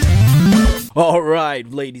All right,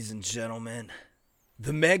 ladies and gentlemen.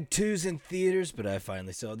 The Meg 2's in theaters, but I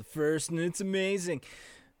finally saw the first, and it's amazing.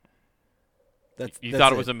 You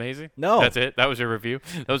thought it was amazing? No. That's it? That was your review?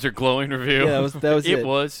 That was your glowing review? Yeah, that was it. It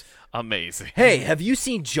was amazing. Hey, have you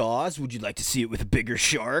seen Jaws? Would you like to see it with a bigger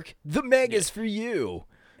shark? The Meg is for you.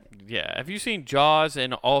 Yeah. Have you seen Jaws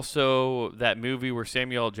and also that movie where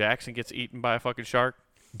Samuel L. Jackson gets eaten by a fucking shark?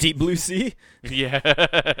 Deep Blue Sea?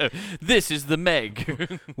 Yeah. This is the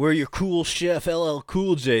Meg. Where your cool chef LL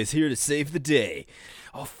Cool J is here to save the day.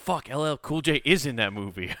 Oh, fuck. LL Cool J is in that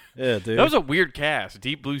movie. Yeah, dude. That was a weird cast.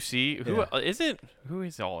 Deep Blue Sea. Yeah. Who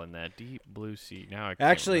is all in that? Deep Blue Sea. Now I can't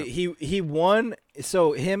Actually, remember. he won.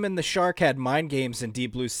 So him and the shark had mind games in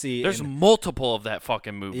Deep Blue Sea. There's multiple of that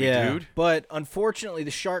fucking movie, dude. But unfortunately,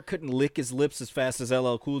 the shark couldn't lick his lips as fast as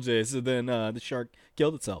LL Cool J, so then the shark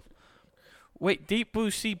killed itself. Wait, Deep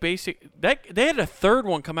Blue Sea they had a third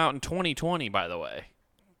one come out in 2020, by the way.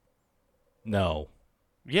 No.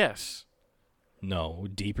 Yes. No.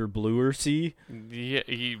 Deeper, bluer sea? Yeah,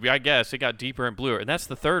 I guess it got deeper and bluer, and that's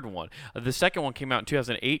the third one. The second one came out in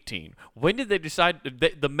 2018. When did they decide?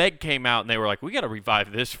 The Meg came out, and they were like, "We got to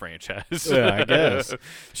revive this franchise." Yeah, I guess.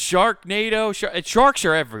 Sharknado, sharks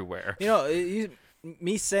are everywhere. You know,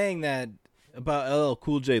 me saying that about LL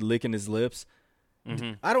Cool J licking his lips,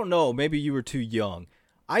 I don't know. Maybe you were too young.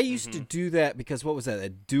 I used to do that because, what was that? A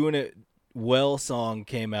Doing It Well song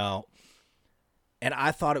came out. And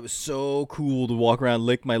I thought it was so cool to walk around and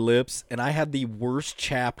lick my lips. And I had the worst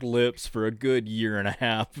chapped lips for a good year and a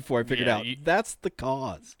half before I figured out that's the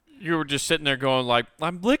cause. You were just sitting there going like,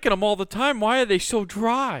 I'm licking them all the time. Why are they so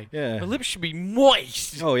dry? Yeah. My lips should be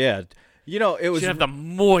moist. Oh, yeah. You know, it was... Should have the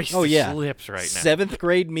moist lips right now. 7th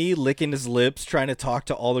grade me licking his lips, trying to talk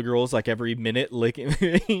to all the girls like every minute, licking.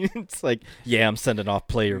 It's like, yeah, I'm sending off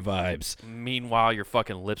player vibes. Meanwhile, your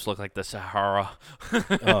fucking lips look like the Sahara.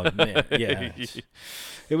 Oh, man. Yeah.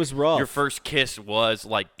 It was rough. Your first kiss was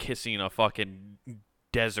like kissing a fucking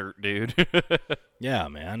desert, dude. Yeah,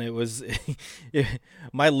 man. It was...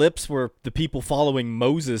 my lips were the people following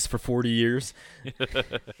Moses for 40 years.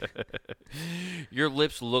 Your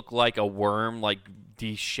lips look like a worm, like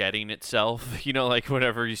de-shedding itself. You know, like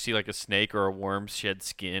whenever you see like a snake or a worm shed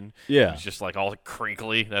skin. Yeah. It's just like all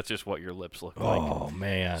crinkly. That's just what your lips look like. Oh,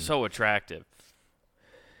 man. So attractive.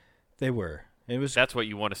 They were. That's what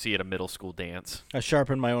you want to see at a middle school dance. I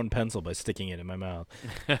sharpened my own pencil by sticking it in my mouth.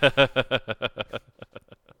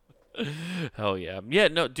 Hell yeah. Yeah,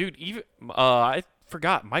 no, dude, even I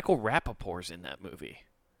forgot Michael Rappaport's in that movie.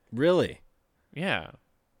 Really? Yeah.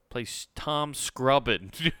 Plays Tom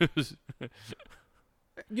Scrubbin.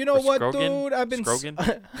 You know what, dude? I've been... Scrogan?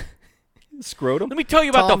 Scrotum? Let me tell you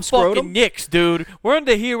about Tom the Scrotum? fucking Knicks, dude. We're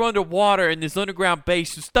underwater in this underground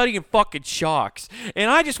base studying fucking sharks. And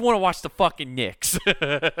I just want to watch the fucking Knicks.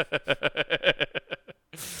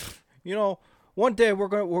 You know, one day we're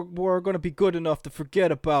gonna be good enough to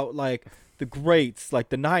forget about like the greats, like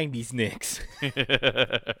the '90s Knicks.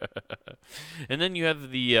 And then you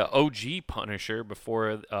have the OG Punisher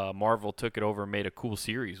before Marvel took it over and made a cool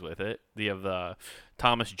series with it. You have the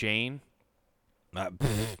Thomas Jane.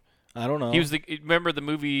 I don't know. He was remember the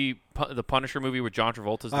movie, the Punisher movie with John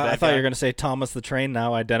Travolta's the bad I thought guy? you were gonna say Thomas the Train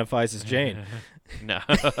now identifies as Jane. No.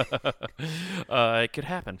 It could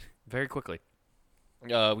happen very quickly.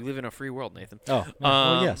 We live in a free world, Nathan. Oh,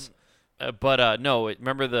 well, yes. But no,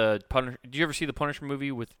 remember the Punisher? Did you ever see the Punisher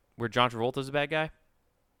movie where John Travolta's the bad guy?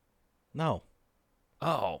 No.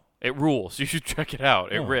 Oh, it rules. You should check it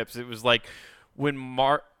out. It rips. It was like when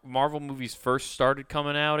Marvel movies first started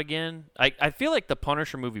coming out again. I feel like the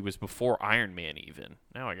Punisher movie was before Iron Man even.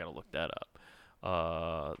 Now I got to look that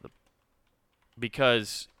up.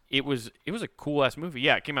 Because it was a cool ass movie.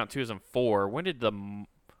 Yeah, it came out in 2004. When did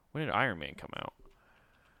Iron Man come out?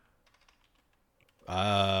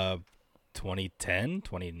 2010,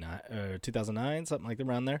 2009, something like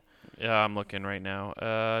around there. Yeah, I'm looking right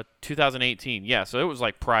now. 2018. Yeah, so it was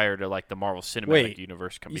like prior to like the Marvel Cinematic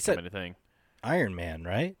Universe becoming a thing. Iron Man,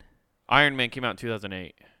 right? Iron Man came out in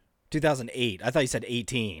 2008. 2008. I thought you said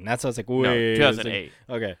 18. That's why I was like, wait. No, 2008.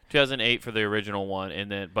 Okay. 2008 for the original one, and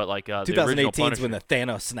then but like the original 2018 is Punisher. when the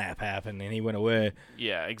Thanos snap happened and he went away.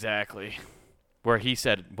 Yeah, exactly. Where he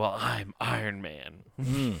said, "Well, I'm Iron Man."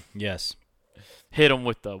 Yes. Hit him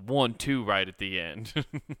with the 1-2 right at the end.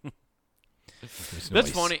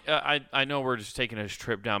 That's funny. I know we're just taking a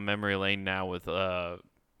trip down memory lane now with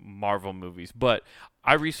Marvel movies, but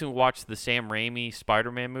I recently watched the Sam Raimi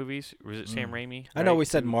Spider-Man movies. Was it Sam Raimi? I know we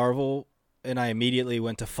said Marvel, and I immediately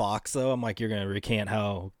went to Fox, though. I'm like, you're going to recant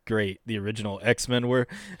how great the original X-Men were.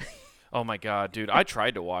 Oh my god, dude! I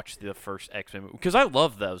tried to watch the first X-Men movie because I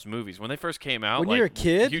love those movies when they first came out. When like, you're a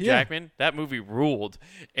kid, Hugh Jackman, that movie ruled.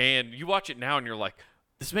 And you watch it now, and you're like,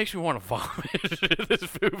 this makes me want to vomit. This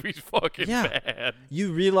movie's fucking bad.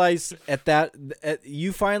 You realize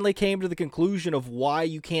you finally came to the conclusion of why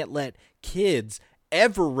you can't let kids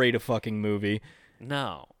ever rate a fucking movie.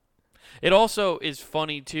 No. It also is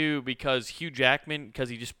funny too because Hugh Jackman, because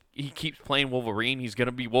he keeps playing Wolverine, he's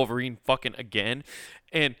gonna be Wolverine fucking again,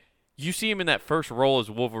 and you see him in that first role as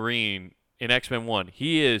Wolverine in X-Men 1.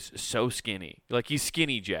 He is so skinny. Like, he's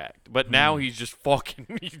skinny jacked. But now he's just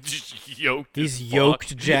fucking, he's just yoked. He's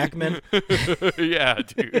yoked Jackman? Yeah,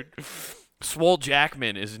 dude. Swole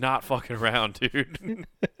Jackman is not fucking around, dude.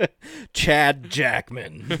 Chad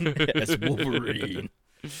Jackman as Wolverine.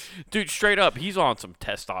 Dude, straight up, he's on some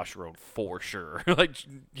testosterone for sure. Like,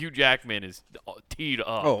 Hugh Jackman is teed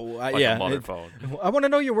up like a mother phone. I want to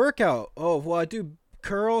know your workout. Oh, well, I do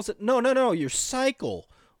curls. No, your cycle.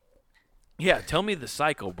 Yeah, tell me the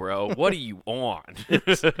cycle, bro. What are you on?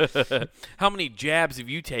 How many jabs have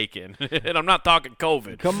you taken? And I'm not talking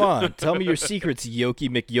COVID. Come on, tell me your secrets, Yoki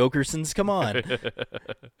McYokersons. Come on.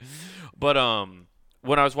 But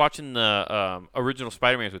when I was watching the original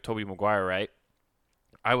Spider-Man with Tobey Maguire, right?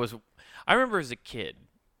 I remember as a kid,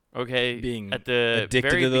 okay, being at the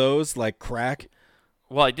addicted to those like crack.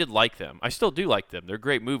 Well, I did like them. I still do like them. They're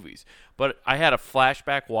great movies. But I had a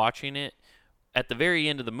flashback watching it at the very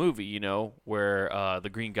end of the movie, you know, where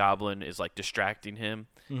the Green Goblin is like distracting him,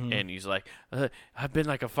 and he's like, "I've been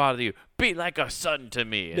like a father to you. Be like a son to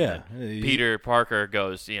me." And then Peter Parker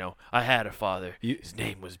goes, "You know, I had a father. His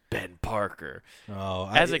name was Ben Parker." Oh,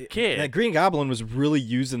 as a kid, that Green Goblin was really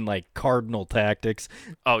using like cardinal tactics.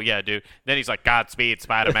 Oh yeah, dude. Then he's like, "Godspeed,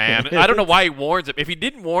 Spider-Man." I don't know why he warns him. If he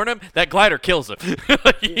didn't warn him, that glider kills him.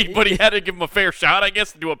 But he had to give him a fair shot, I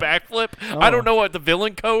guess, to do a backflip. Oh. I don't know what the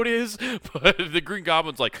villain code is, but the Green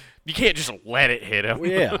Goblin's like, you can't just let it hit him.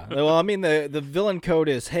 Yeah. Well, I mean, the villain code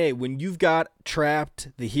is, hey, when you've got trapped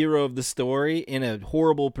the hero of the story in a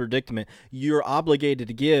horrible predicament, you're obligated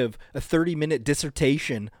to give a 30-minute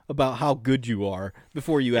dissertation about how good you are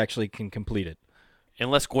before you actually can complete it.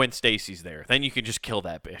 Unless Gwen Stacy's there. Then you can just kill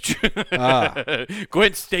that bitch.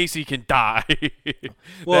 Gwen Stacy can die.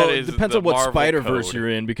 Well, it depends on what Spider-Verse you're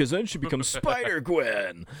in, because then she becomes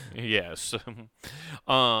Spider-Gwen. Yes.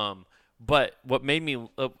 But what made me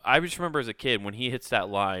I just remember as a kid when he hits that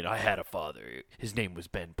line, "I had a father. His name was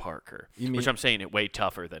Ben Parker." Which I'm saying it way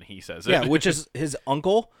tougher than he says it. Yeah, which is his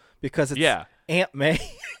uncle, because it's Aunt May.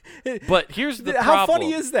 But here's the problem. How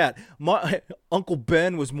funny is that? My Uncle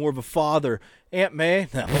Ben was more of a father. Aunt May,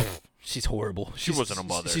 no, she's horrible. She wasn't a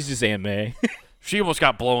mother. She's just Aunt May. She almost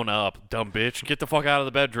got blown up, dumb bitch. Get the fuck out of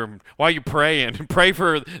the bedroom. Why are you praying? Pray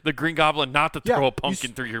for the Green Goblin not to throw a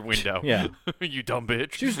pumpkin through your window. Yeah. You dumb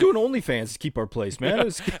bitch. She was doing OnlyFans to keep our place, man. It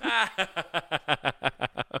was...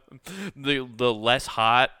 the less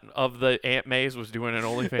hot of the Aunt Mays was doing an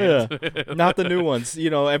OnlyFans. Yeah. Not the new ones. You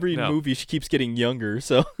know, every movie she keeps getting younger,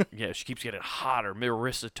 so... Yeah, she keeps getting hotter.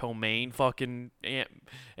 Marissa Tomei fucking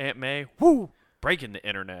Aunt May. Woo! Breaking the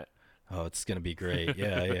internet. Oh, it's going to be great.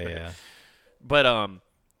 Yeah. But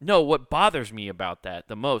no, what bothers me about that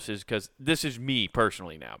the most is because this is me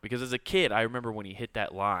personally now. Because as a kid, I remember when he hit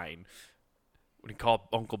that line, when he called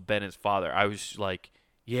Uncle Ben his father, I was like,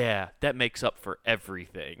 yeah, that makes up for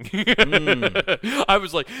everything. I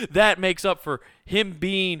was like, that makes up for him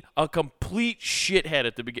being a complete shithead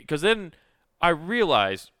at the beginning. Because then I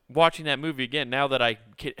realized, watching that movie again, now that I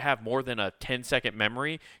have more than a 10-second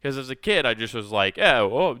memory, because as a kid, I just was like,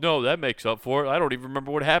 oh, no, that makes up for it. I don't even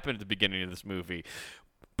remember what happened at the beginning of this movie.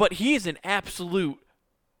 But he's an absolute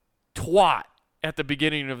twat at the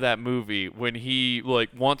beginning of that movie when he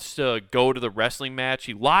wants to go to the wrestling match.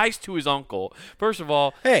 He lies to his uncle. First of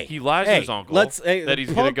all, he lies to his uncle that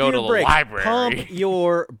he's going to go to the library. Pump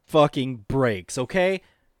your fucking brakes, okay?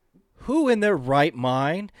 Who in their right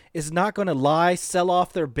mind is not going to lie, sell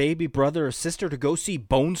off their baby brother or sister to go see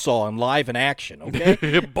Bonesaw in live in action, okay?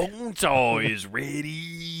 Bonesaw is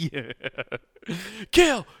ready.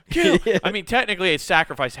 Kill! I mean, technically, a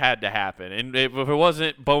sacrifice had to happen. And if it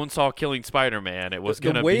wasn't Bonesaw killing Spider-Man, it was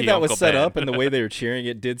going to be The way that Uncle was set Ben. up and the way they were cheering,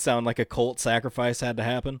 it did sound like a cult sacrifice had to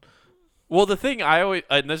happen. Well, the thing I always,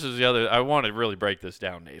 and this is the other, I want to really break this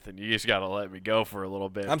down, Nathan. You just got to let me go for a little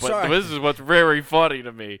bit. I'm sorry. This is what's very funny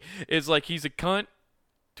to me. Is like he's a cunt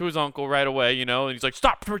to his uncle right away, you know, and he's like,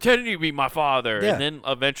 stop pretending to be my father. Yeah. And then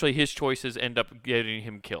eventually his choices end up getting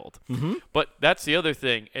him killed. Mm-hmm. But that's the other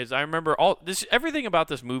thing, is I remember everything about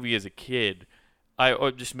this movie as a kid,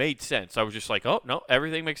 it just made sense. I was just like, oh, no,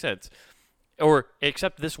 everything makes sense. Or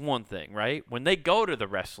except this one thing, right? When they go to the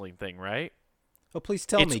wrestling thing, right? Oh, please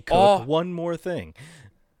tell It's me, Cook, one more thing.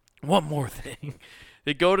 One more thing.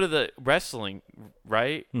 They go to the wrestling,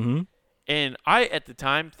 right? Mm-hmm. And I, at the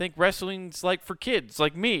time, think wrestling's like for kids,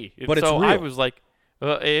 like me. And But it's so real. I was like,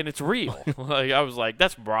 and it's real. Like I was like,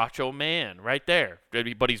 that's Macho Man right there.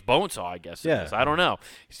 But he's Bonesaw, I guess. Yeah. It is. I don't know.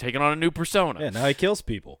 He's taking on a new persona. Yeah, now he kills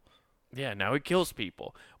people. Yeah, now he kills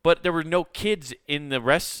people. But there were no kids in the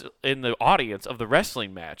audience of the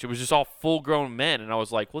wrestling match. It was just all full-grown men, and I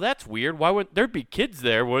was like, "Well, that's weird. Why wouldn't there'd be kids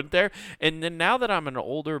there, wouldn't there?" And then now that I'm an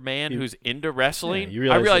older man who's into wrestling,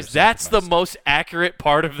 I realize that's the most accurate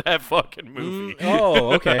part of that fucking movie.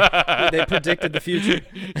 Oh, okay. They predicted the future.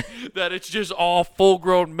 That it's just all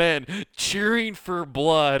full-grown men cheering for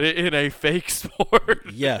blood in a fake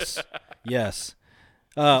sport. Yes.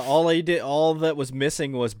 All that was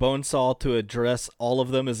missing was Bonesaw to address all of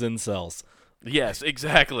them as incels. Yes,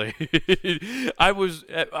 exactly.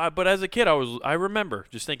 But as a kid, I remember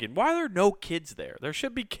just thinking, why are there no kids there? There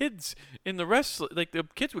should be kids in the wrestling. Like the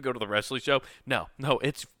kids would go to the wrestling show. No,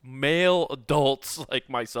 it's male adults like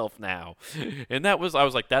myself now, and I was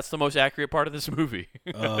like, that's the most accurate part of this movie.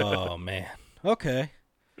 Oh man. Okay.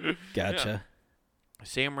 Gotcha. Yeah.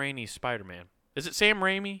 Sam Raimi's Spider-Man. Is it Sam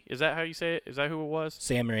Raimi? Is that how you say it? Is that who it was?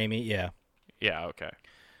 Sam Raimi, yeah. Yeah, okay.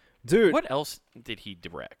 Dude. What else did he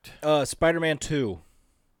direct? Spider-Man 2.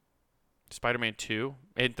 Spider-Man 2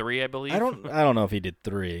 and 3, I believe. I don't know if he did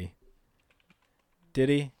 3. Did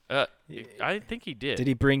he? I think he did. Did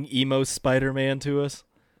he bring emo Spider-Man to us?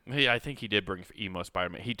 Yeah, I think he did bring emo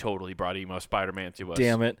Spider-Man. He totally brought emo Spider-Man to us.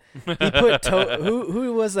 Damn it. He put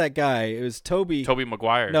who was that guy? It was Tobey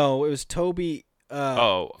Maguire. No, it was Tobey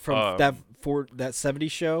from that 70s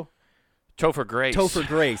show. Topher Grace. Topher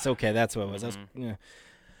Grace. Okay, that's what it was. Mm-hmm. Yeah.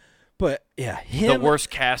 But yeah, the worst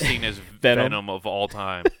casting is Venom of all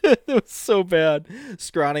time. It was so bad.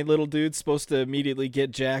 Scrawny little dude supposed to immediately get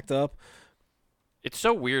jacked up. It's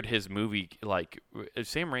so weird. His movie, like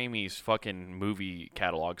Sam Raimi's fucking movie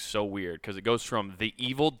catalog's so weird because it goes from The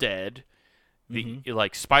Evil Dead,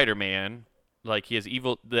 like Spider-Man, like he has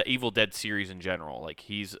the Evil Dead series in general. Like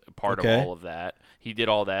he's part of all of that. He did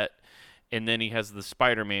all that. And then he has the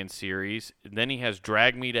Spider-Man series. And then he has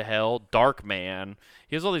Drag Me to Hell, Darkman.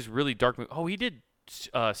 He has all these really dark movies. Oh, he did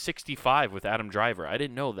 65 with Adam Driver. I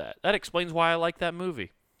didn't know that. That explains why I like that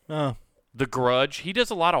movie. Oh. The Grudge. He does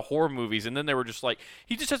a lot of horror movies. And then they were just like,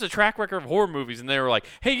 he just has a track record of horror movies. And they were like,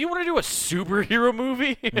 hey, you want to do a superhero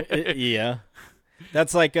movie? Yeah.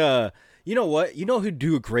 That's like, you know what? You know who'd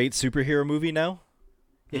do a great superhero movie now?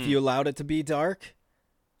 If you allowed it to be dark?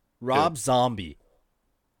 Rob Zombie.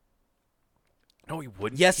 No, he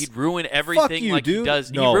wouldn't. Yes. He'd ruin everything you, like dude. he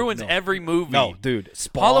does. No, he ruins every movie. No, dude.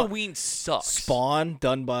 Halloween sucks. Spawn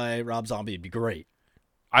done by Rob Zombie would be great.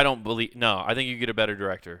 I don't believe. No, I think you get a better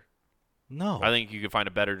director. No. I think you could find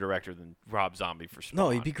a better director than Rob Zombie for Spawn. No,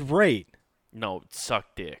 he'd be great. No,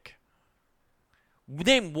 suck dick.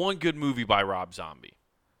 Name one good movie by Rob Zombie.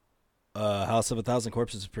 House of a Thousand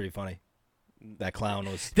Corpses is pretty funny. That clown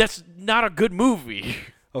was. That's not a good movie.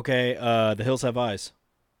 Okay, The Hills Have Eyes.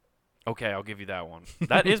 Okay, I'll give you that one.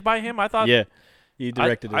 That is by him? I thought. Yeah, he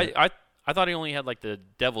directed it. I thought he only had like the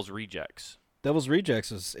Devil's Rejects. Devil's Rejects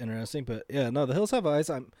was interesting, but yeah, no, The Hills Have Eyes.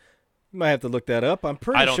 You might have to look that up. I'm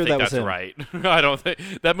pretty sure that was him. I don't think that's right. I don't think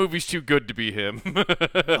that movie's too good to be him.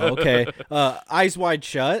 Okay, Eyes Wide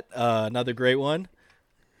Shut, another great one.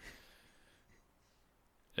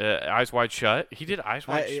 Eyes Wide Shut. He did Eyes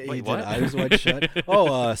Wide Shut. Wait, what? Did Eyes Wide Shut.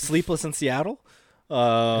 Oh, Sleepless in Seattle.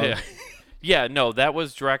 Yeah. Yeah, no, that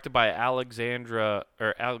was directed by Alexander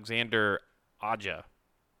Aja.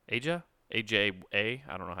 A-J-A?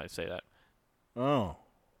 I don't know how to say that. Oh.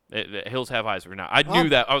 Hills Have Eyes or not. I knew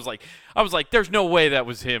that. I was like, there's no way that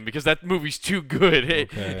was him because that movie's too good.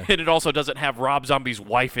 Okay. And it also doesn't have Rob Zombie's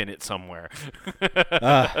wife in it somewhere.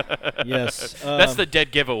 Yes. That's the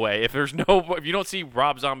dead giveaway. If you don't see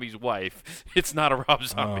Rob Zombie's wife, it's not a Rob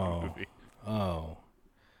Zombie movie. Oh.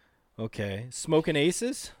 Okay. Smoking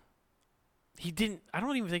Aces? He didn't. I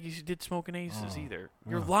don't even think he did Smoking Aces either.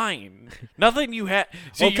 You're lying. Nothing you had.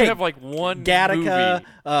 See, okay. you have like one Gattaca.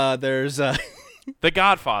 movie. There's The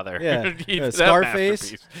Godfather. Yeah.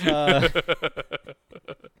 Scarface.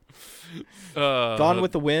 Gone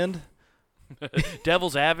with the Wind.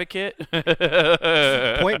 Devil's Advocate.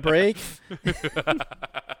 Point Break.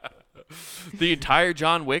 The entire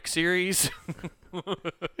John Wick series.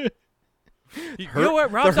 You know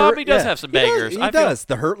what? Rob Zombie does have some bangers. He does.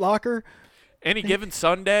 The Hurt Locker. Any Given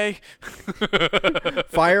Sunday.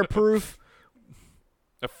 Fireproof.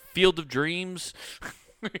 A Field of Dreams.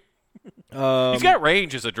 He's got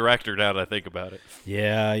range as a director now that I think about it.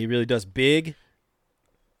 Yeah, he really does. Big.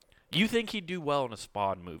 You think he'd do well in a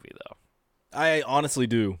Spawn movie, though? I honestly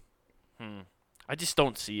do. I just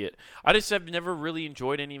don't see it. I just have never really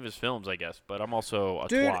enjoyed any of his films, I guess. But I'm also a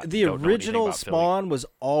twat. The original Spawn was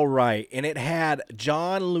all right, and it had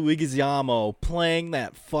John Leguizamo playing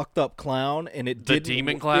that fucked up clown, and it didn't. The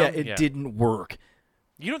demon clown? Yeah, it didn't work.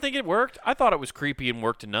 You don't think it worked? I thought it was creepy and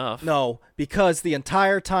worked enough. No, because the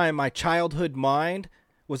entire time my childhood mind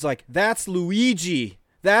was like, "That's Luigi.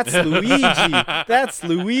 That's Luigi. That's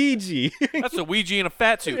Luigi." That's Luigi in a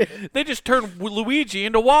fat suit. They just turned Luigi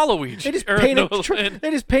into Waluigi.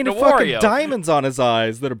 They just painted fucking diamonds on his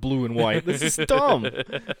eyes that are blue and white. This is dumb.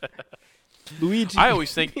 Luigi. I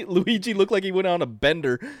always think Luigi looked like he went on a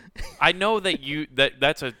bender. I know that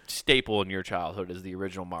that's a staple in your childhood is the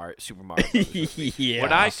original Super Mario Bros. Yeah.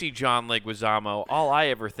 When I see John Leguizamo, all I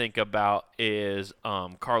ever think about is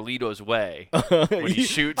Carlito's Way when he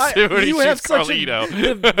shoots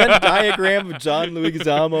Carlito. The Venn diagram of John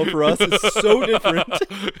Leguizamo for us is so different.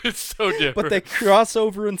 It's so different. But they cross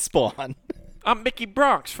over and Spawn. I'm Mickey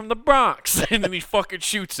Bronx from the Bronx. And then he fucking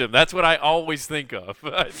shoots him. That's what I always think of.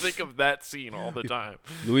 I think of that scene all the time.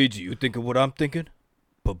 Luigi, you think of what I'm thinking?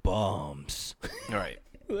 Bombs. All right.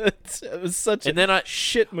 It was such a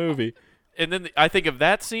shit movie. And then I think of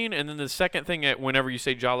that scene, and then the second thing that whenever you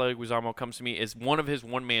say John Leguizamo comes to me is one of his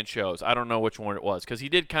one-man shows. I don't know which one it was, because he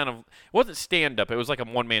did kind of – it wasn't stand-up. It was like a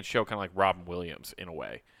one-man show, kind of like Robin Williams in a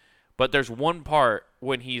way. But there's one part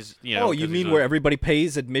when he's, Oh, you mean where everybody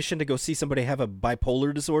pays admission to go see somebody have a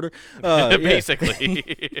bipolar disorder? Basically.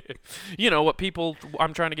 What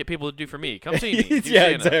I'm trying to get people to do for me. Come see me. Yeah,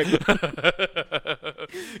 exactly.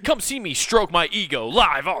 Come see me stroke my ego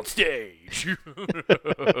live on stage.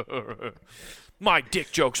 My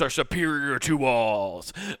dick jokes are superior to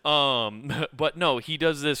all's. But no, he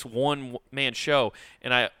does this one-man show,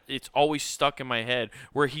 and it's always stuck in my head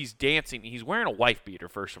where he's dancing. He's wearing a wife beater,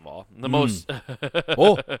 first of all. The most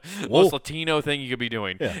Latino thing you could be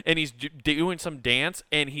doing. Yeah. And he's doing some dance,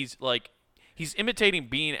 and he's imitating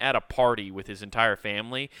being at a party with his entire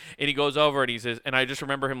family, and he goes over and he says, and I just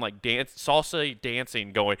remember him like salsa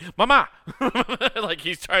dancing, going, "Mama," like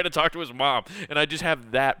he's trying to talk to his mom, and I just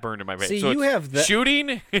have that burned in my face. See, so you have that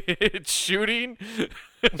shooting, it's shooting,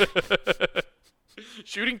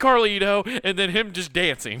 shooting Carlito, and then him just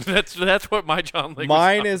dancing. That's what my John Leguizamo.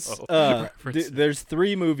 Mine is there's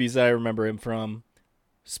 3 movies I remember him from.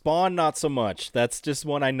 Spawn, not so much. That's just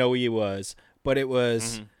one I know he was, but it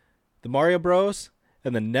was. Mm-hmm. The Mario Bros.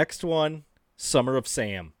 And the next one, Summer of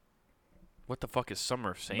Sam. What the fuck is Summer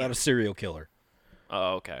of Sam? About a serial killer.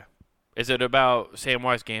 Oh, okay. Is it about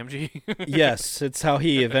Samwise Gamgee? Yes, it's how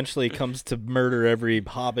he eventually comes to murder every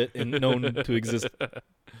hobbit known to exist.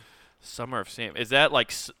 Summer of Sam. Is that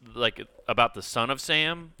like about the son of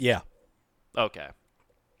Sam? Yeah. Okay.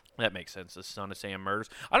 That makes sense. The son of Sam murders.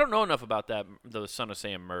 I don't know enough about that. The son of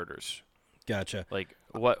Sam murders. Gotcha. Like,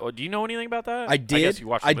 what? Do you know anything about that? I did. I guess you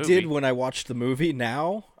watched the movie. Did when I watched the movie.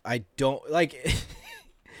 Now I don't like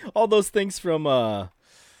all those things from.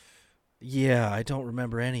 Yeah, I don't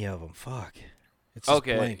remember any of them. Fuck. It's just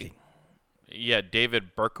blanking. Yeah,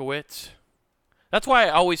 David Berkowitz. That's why I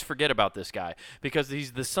always forget about this guy, because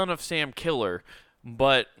he's the son of Sam Killer,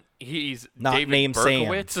 but he's not David named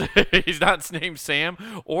Berkowitz. Sam. He's not named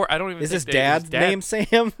Sam, or I don't even. Is think his dad's name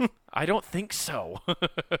Sam? I don't think so.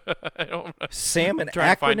 I don't. Sam, an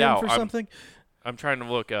acronym for something? I'm trying to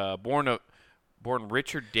look. Born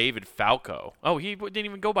Richard David Falco. Oh, he didn't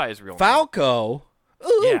even go by his real name. Falco?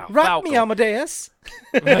 Ooh, yeah, rock Falco. me, Amadeus.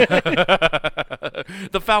 The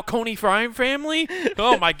Falcone crime family?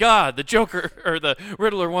 Oh, my God. The Joker, or the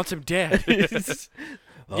Riddler wants him dead.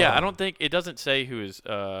 Yeah, I don't think, it doesn't say who his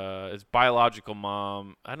biological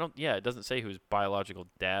mom, it doesn't say who his biological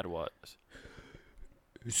dad was.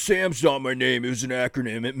 Sam's not my name. It was an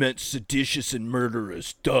acronym. It meant seditious and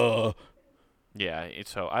murderous. Duh. Yeah,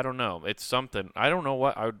 so I don't know. It's something. I don't know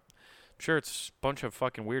what. I'm sure it's a bunch of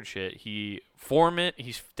fucking weird shit. He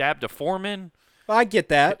stabbed a foreman. I get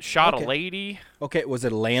that. Shot a lady. Okay, was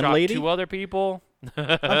it a landlady? Shot 2 other people.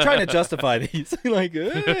 I'm trying to justify these. Like,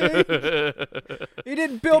 hey, he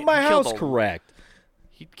didn't build my house correct.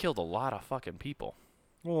 He killed a lot of fucking people.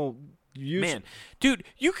 Well, man, dude,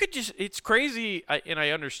 you could just, it's crazy, and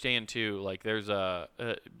I understand, too, like, there's that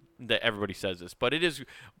everybody says this, but it is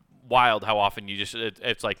wild how often you just,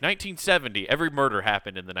 it's like 1970, every murder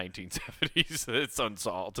happened in the 1970s, it's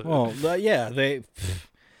unsolved. Well, yeah,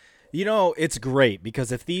 it's great,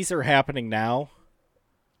 because if these are happening now,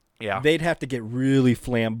 yeah, they'd have to get really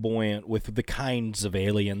flamboyant with the kinds of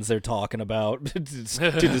aliens they're talking about to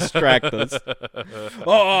distract us.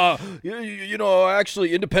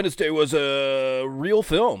 Actually, Independence Day was a real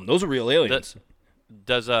film. Those are real aliens.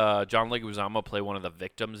 Does John Leguizamo play one of the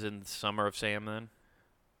victims in Summer of Sam then?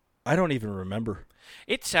 I don't even remember.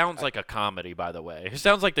 It sounds like a comedy, by the way. It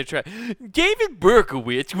sounds like David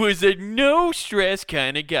Berkowitz was a no-stress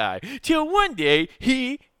kind of guy, till one day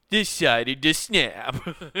he decided to snap,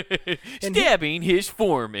 stabbing his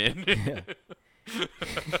foreman. Yeah.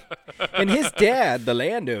 And his dad, the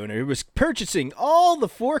landowner, was purchasing all the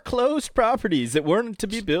foreclosed properties that weren't to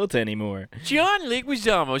be built anymore. John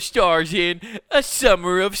Leguizamo stars in A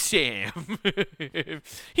Summer of Sam.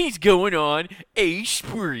 He's going on a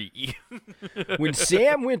spree. When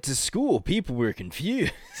Sam went to school, people were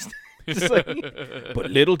confused. But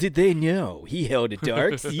little did they know, he held a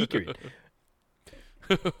dark secret.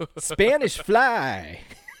 Spanish Fly.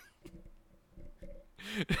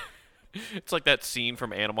 It's like that scene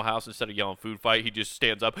from Animal House. Instead of yelling food fight, he just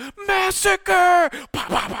stands up, massacre! Pa,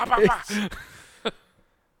 pa, pa, pa,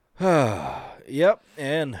 pa. Yep,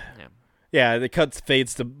 and the cut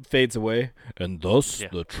fades away. And thus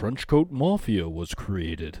the Trenchcoat Mafia was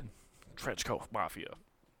created. Trenchcoat Mafia.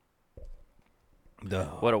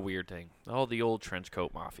 No. What a weird thing. Oh, the old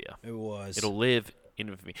Trenchcoat Mafia. It was. It'll live in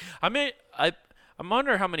infamy. I mean, I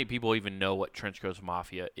wonder how many people even know what Trenchcoat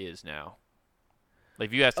Mafia is now. Like,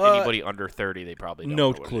 if you ask anybody under 30, they probably don't know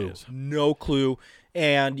what it is. No clue.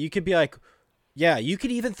 And you could be like, yeah, you could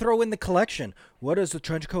even throw in the collection. What does the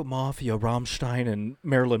Trenchcoat Mafia, Rammstein, and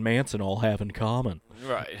Marilyn Manson all have in common?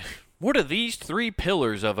 Right. What do these three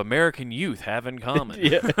pillars of American youth have in common?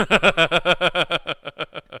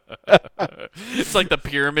 It's like the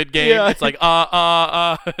pyramid game. Yeah. It's like,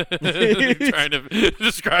 trying to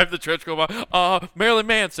describe the Trenchcoat Mafia. Marilyn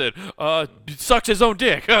Manson, sucks his own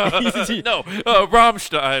dick.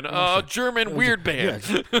 Rammstein, German weird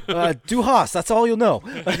band. Du Hast, that's all you'll know.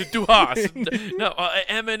 Du Hast. No,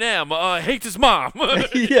 Eminem, hates his mom.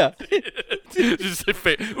 Yeah.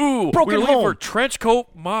 Ooh, Broken we're Home. For Trenchcoat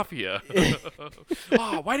Mafia.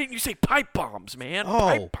 Why didn't you say pipe bombs, man?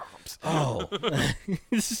 Pipe bombs. Oh.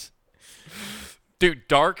 Dude,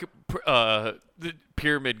 the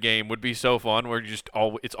pyramid game would be so fun where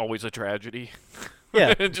it's always a tragedy.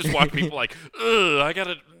 Yeah. And just watch people like, ugh, I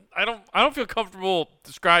don't feel comfortable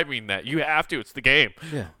describing that. You have to. It's the game.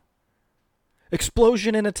 Yeah.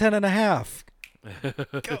 Explosion in a 10.5.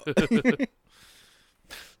 Go.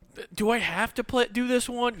 Do I have to do this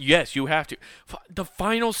one? Yes, you have to. The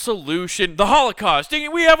final solution, the Holocaust. Dang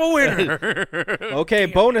it, we have a winner. Okay,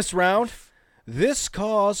 bonus round. This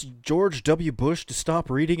caused George W. Bush to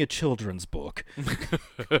stop reading a children's book.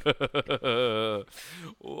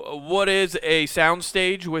 What is a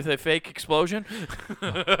soundstage with a fake explosion?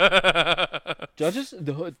 Judges?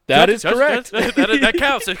 That is correct. That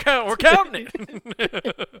counts. We're counting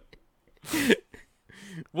it.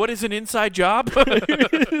 What is an inside job?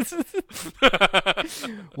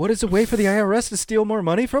 What is a way for the IRS to steal more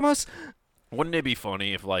money from us? Wouldn't it be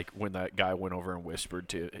funny if, like, when that guy went over and whispered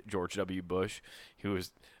to George W. Bush, he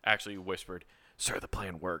was actually whispered, "Sir, the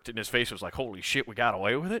plan worked," and his face was like, "Holy shit, we got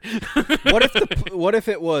away with it." What if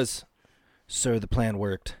it was, "Sir, the plan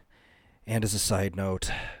worked," and as a side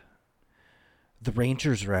note, the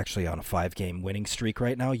Rangers are actually on a 5-game winning streak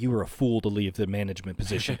right now. You were a fool to leave the management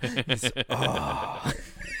position.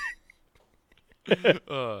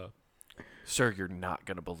 Sir, you're not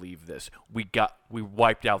going to believe this. We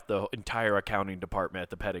wiped out the entire accounting department at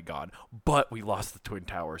the Pentagon, but we lost the Twin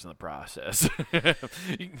Towers in the process.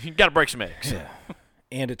 You got to break some eggs. Yeah.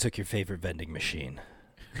 And it took your favorite vending machine.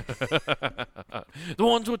 The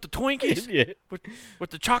ones with the Twinkies? Yeah. With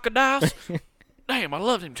the chocolate dice? Damn, I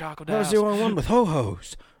love them chocolate dice. That was the only one with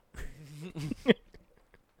ho-hos.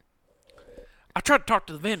 I tried to talk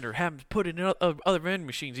to the vendor, have him put in other vending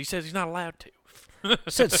machines. He says he's not allowed to.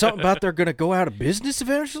 Said something about they're going to go out of business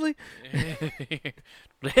eventually?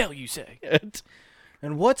 The hell you say?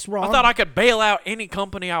 And what's wrong? I thought I could bail out any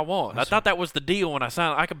company I want. I thought that was the deal when I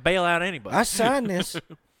signed. I could bail out anybody. I signed this,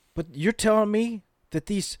 but you're telling me that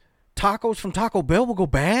these tacos from Taco Bell will go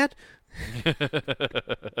bad?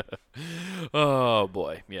 Oh,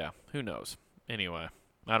 boy. Yeah. Who knows? Anyway.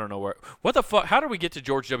 I don't know where. What the fuck? How do we get to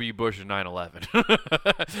George W. Bush in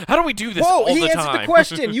 9/11? How do we do this all the time? Whoa, he answered the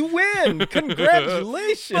question. You win.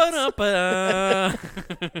 Congratulations.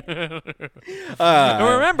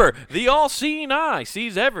 Remember, the all-seeing eye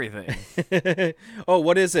sees everything. Oh,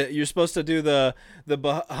 what is it? You're supposed to do the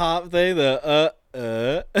hop thing,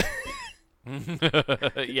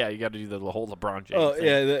 Yeah, you got to do the whole LeBron James Oh, thing.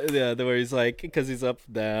 yeah, the where he's like, because he's up,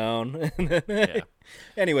 down. Yeah.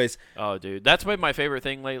 Anyways. Oh, dude. That's been my favorite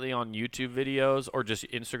thing lately on YouTube videos or just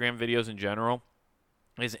Instagram videos in general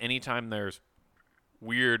is anytime there's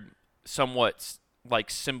weird, somewhat like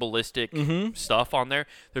symbolistic stuff on there,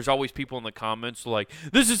 there's always people in the comments like,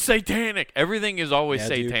 "This is satanic." Everything is always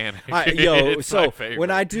satanic. So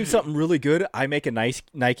when I do something really good, I make a nice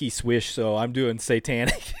Nike swish. So I'm doing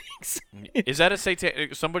satanic things. Is that a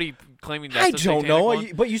satanic? Somebody claiming that's I don't know,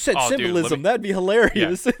 one? but you said symbolism. Dude, that'd be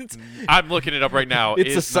hilarious. Yeah. I'm looking it up right now.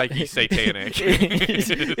 Is Nike satanic?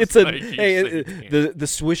 The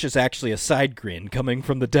swish is actually a side grin coming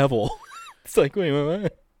from the devil. It's like, wait,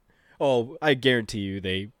 what? Oh, I guarantee you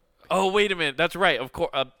they. Oh, wait a minute. That's right. Of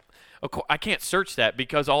course, I can't search that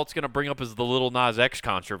because all it's going to bring up is the Lil Nas X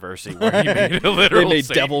controversy where he made a literal they made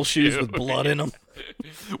devil shoes with blood in them.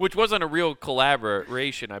 Which wasn't a real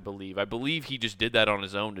collaboration, I believe. I believe he just did that on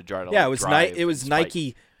his own to try to. Yeah, it was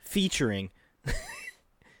Nike featuring.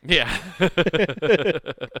 Yeah.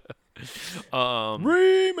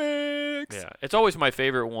 Remix. Yeah, it's always my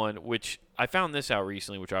favorite one. Which I found this out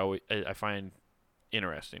recently, which I find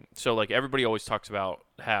interesting. So like everybody always talks about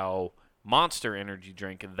how Monster energy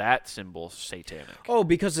drink, that symbol's satanic. Oh,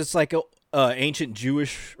 because it's like a ancient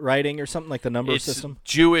Jewish writing or something, like the number system?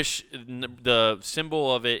 Jewish. The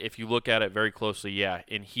symbol of it, if you look at it very closely,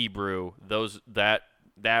 in Hebrew, that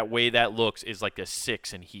way that looks is like a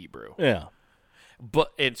 6 in Hebrew. Yeah.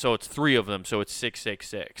 And so it's 3 of them, so it's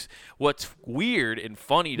 666. What's weird and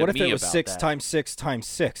funny to me about that... What if it was 6 times 6 times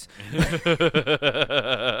 6?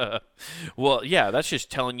 Well, yeah, that's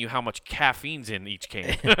just telling you how much caffeine's in each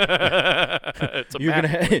can. You're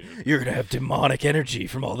gonna have demonic energy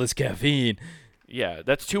from all this caffeine. Yeah,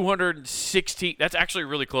 that's 216. That's actually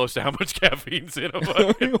really close to how much caffeine's in them.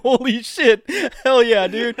 Holy shit. Hell yeah,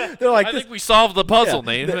 dude. They're like, I think we solved the puzzle,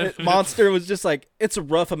 Nathan. The Monster was just like, it's a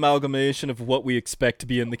rough amalgamation of what we expect to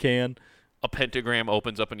be in the can. A pentagram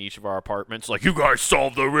opens up in each of our apartments like, you guys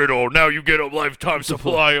solved the riddle. Now you get a lifetime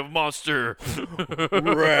supply of Monster.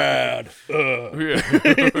 Rad.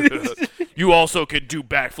 You also can do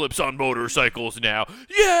backflips on motorcycles now.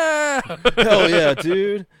 Yeah! Hell yeah,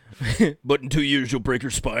 dude. But in 2 years, you'll break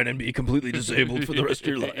your spine and be completely disabled for the rest of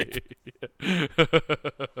your life.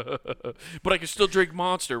 But I can still drink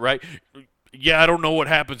Monster, right? Yeah, I don't know what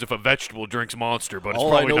happens if a vegetable drinks Monster, but it's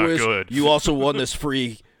probably not good. You also won this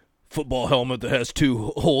free football helmet that has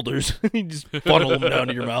 2 holders. You just funnel them down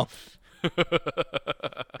to your mouth.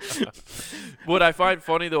 What I find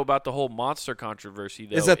funny, though, about the whole Monster controversy,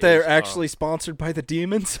 though, is that they're actually sponsored by the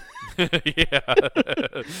demons. Yeah.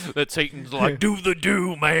 That Satan's like, do the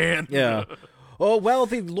do, man. Yeah. Oh, well,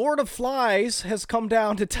 the Lord of Flies has come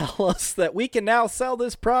down to tell us that we can now sell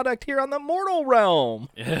this product here on the mortal realm.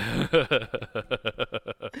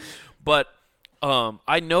 But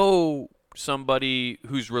I know somebody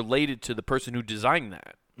who's related to the person who designed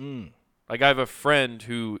that. Like, I have a friend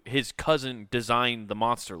who his cousin designed the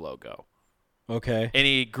Monster logo. Okay. And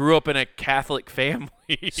he grew up in a Catholic family.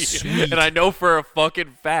 Sweet. And I know for a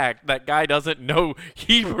fucking fact that guy doesn't know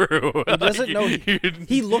Hebrew. He doesn't know.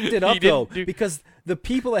 He looked it up, though, because the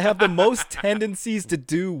people that have the most tendencies to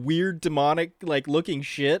do weird, demonic, like, looking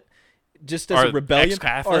shit, just as a rebellion,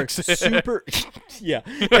 are super... Yeah.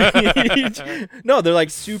 No, they're,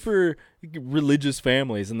 like, super religious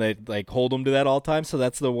families, and they, like, hold them to that all the time, so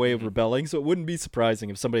that's the way of rebelling. So it wouldn't be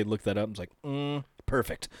surprising if somebody looked that up and was like,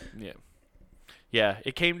 perfect. Yeah. Yeah,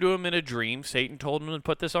 it came to him in a dream. Satan told him to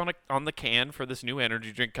put this on the can for this new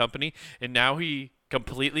energy drink company, and now he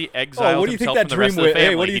completely exiled himself from the rest of the family.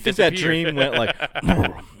 Hey, what do you think that dream went like?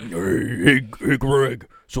 Hey, Greg,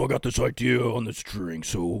 so I got this idea on this drink,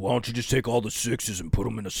 so why don't you just take all the 6s and put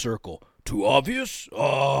them in a circle? Too obvious?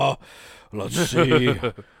 Let's see.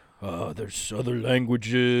 There's other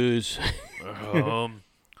languages.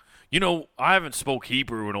 You know, I haven't spoke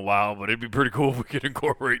Hebrew in a while, but it'd be pretty cool if we could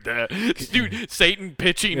incorporate that. Dude, Satan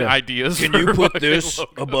pitching ideas. Can you put this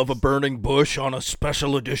above a burning bush on a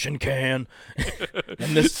special edition can?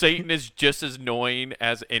 And this Satan is just as annoying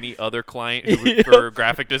as any other client for a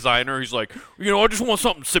graphic designer. He's like, you know, I just want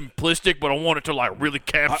something simplistic, but I want it to like really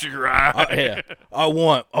capture your eye. I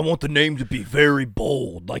want the name to be very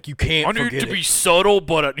bold, like you can't. I need it to be subtle,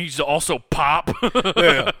 but it needs to also pop.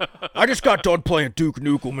 Yeah, I just got done playing Duke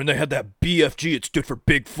Nukem, and they had that BFG. It stood for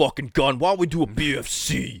big fucking gun. Why don't we do a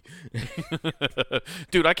BFC?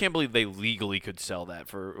 Dude, I can't believe they legally could sell that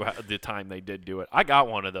for the time they did do it. I got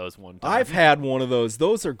one of those one time. I've had one of those.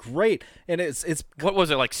 Those are great, and it's what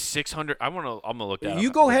was it, like 600? I'm gonna look that up.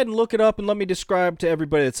 You go ahead and look it up, and let me describe to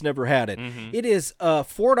everybody that's never had it. It is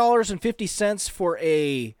 $4.50 for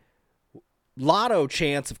a lotto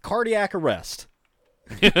chance of cardiac arrest.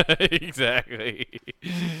 Exactly.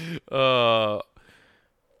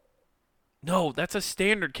 No, that's a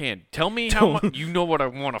standard can. Tell me how much. You know what I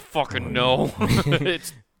want to fucking know.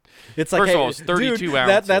 It's like, First hey, of all, it's 32 dude,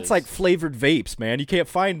 ounces. That's like flavored vapes, man. You can't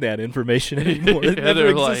find that information anymore. It never they're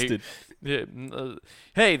existed.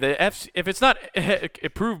 Hey, if it's not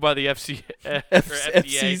approved by the FDA,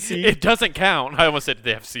 FCC, it doesn't count. I almost said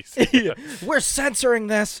the FCC. We're censoring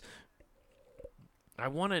this. I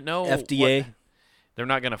want to know FDA. They're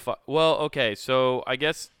not gonna. Well, okay. So I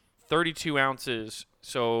guess 32 ounces.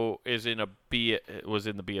 So was in the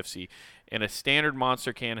BFC, and a standard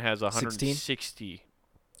Monster can has 160.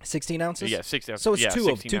 16 ounces? Yeah, 6 ounces. So it's two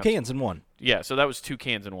ounces. cans in one. Yeah, so that was 2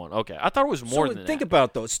 cans in one. Okay, I thought it was more than that. So think about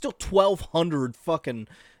it, though. It's still 1,200 fucking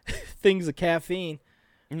things of caffeine.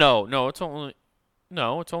 No, it's only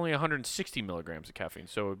 160 milligrams of caffeine.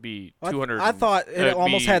 So it would be 200. I thought it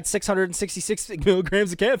almost had 666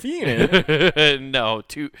 milligrams of caffeine in it. No,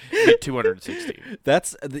 260.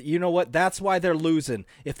 That's you know what? That's why they're losing.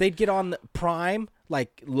 If they'd get on the Prime,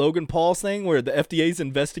 like Logan Paul's thing, where the FDA's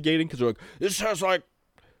investigating because they're like, this has like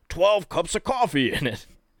 12 cups of coffee in it.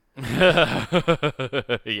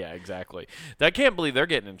 Yeah, exactly. I can't believe they're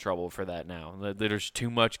getting in trouble for that now. That there's too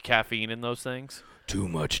much caffeine in those things. Too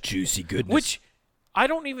much juicy goodness. Which I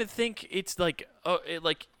don't even think it's like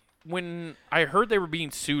when I heard they were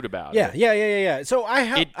being sued about it. Yeah. So I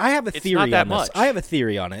have a theory not that on this. much. I have a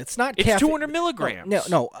theory on it. It's not It's caffeine. 200 milligrams.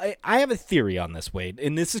 No. I have a theory on this, Wade,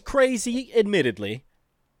 and this is crazy, admittedly,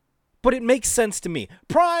 but it makes sense to me.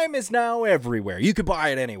 Prime is now everywhere. You could buy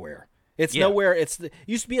it anywhere. It's nowhere. It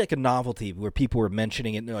used to be like a novelty where people were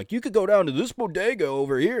mentioning it, and they're like, you could go down to this bodega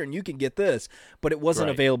over here and you can get this, but it wasn't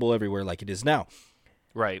available everywhere like it is now.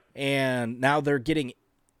 Right. And now they're getting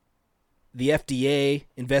the FDA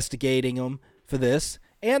investigating them for this,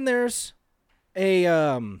 and there's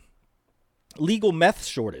a legal meth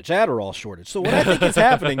shortage, Adderall shortage. So what I think is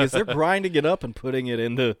happening is they're grinding it up and putting it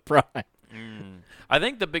into Prime. I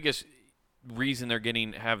think the biggest reason they're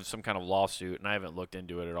have some kind of lawsuit, and I haven't looked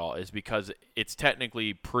into it at all, is because it's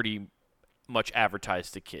technically pretty much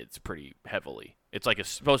advertised to kids pretty heavily. It's like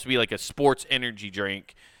supposed to be like a sports energy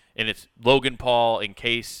drink, and it's Logan Paul and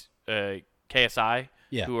KSI,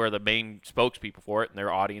 who are the main spokespeople for it, and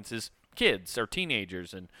their audience is kids or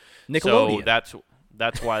teenagers, and Nickelodeon. So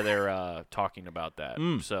that's why they're talking about that.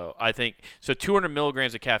 So I think 200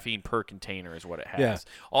 milligrams of caffeine per container is what it has. Yeah.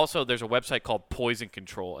 Also, there's a website called Poison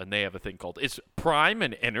Control, and they have a thing called "Is Prime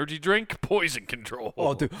an energy drink? Poison Control."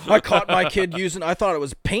 Oh, dude, I caught my kid I thought it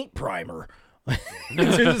was paint primer.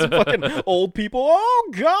 It's fucking old people.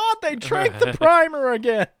 Oh, God, they drank the primer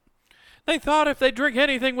again. They thought if they drink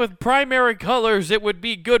anything with primary colors, it would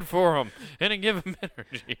be good for them and it'd give them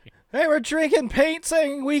energy. They were drinking paint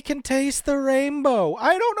saying we can taste the rainbow.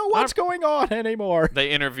 I don't know what's going on anymore.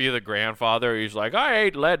 They interview the grandfather. He's like, I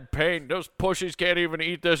ate lead paint. Those pussies can't even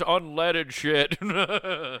eat this unleaded shit.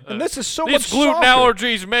 And this is so much These gluten softer.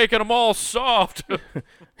 allergies making them all soft.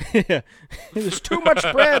 Yeah. There's too much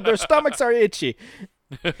bread. Their stomachs are itchy.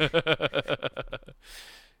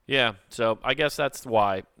 Yeah, so I guess that's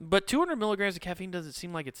why. But 200 milligrams of caffeine doesn't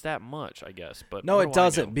seem like it's that much, I guess. But no, it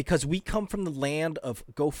doesn't, because we come from the land of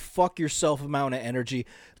go fuck yourself amount of energy.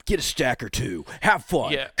 Get a stack or two. Have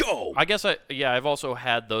fun. Yeah. Go. I guess I've also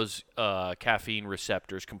had those caffeine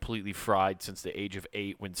receptors completely fried since the age of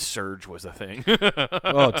 8 when Surge was a thing.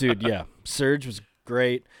 Oh, dude, yeah. Surge was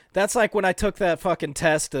great. That's like when I took that fucking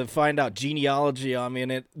test to find out genealogy on me,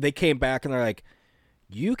 and they came back and they're like,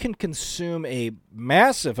 you can consume a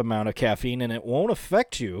massive amount of caffeine and it won't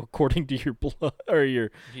affect you according to your blood or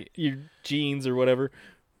your genes or whatever.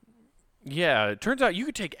 Yeah, it turns out you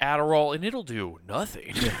could take Adderall and it'll do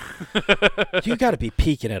nothing. You got to be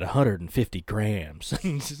peaking at 150 grams.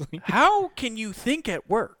 How can you think at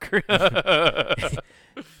work?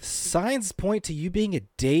 Signs point to you being a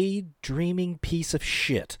daydreaming piece of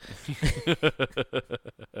shit.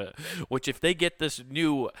 Which, if they get this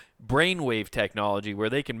new brainwave technology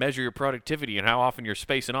where they can measure your productivity and how often you're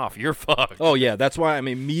spacing off, you're fucked. Oh, yeah. That's why I'm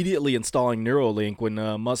immediately installing Neuralink when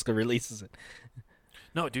Musk releases it.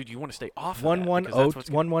 No, dude, you want to stay off of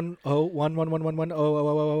 110.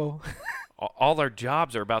 All our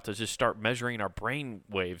jobs are about to just start measuring our brain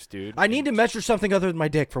waves, dude. I need to measure something other than my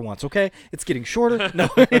dick for once, okay? It's getting shorter. No.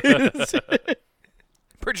 Pretty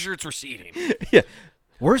sure it's receding. Yeah.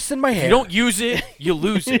 Worse than my hair. If you don't use it, you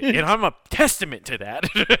lose it. And I'm a testament to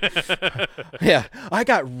that. Yeah. I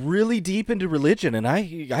got really deep into religion, and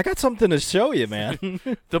I got something to show you, man.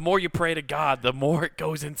 The more you pray to God, the more it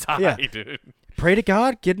goes inside, dude. Pray to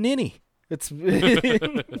God, get an innie. It's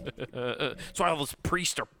that's why all those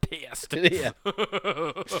priests are pissed. Yeah.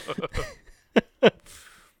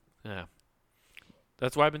 Yeah.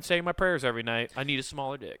 That's why I've been saying my prayers every night. I need a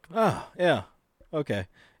smaller dick. Oh, yeah. Okay.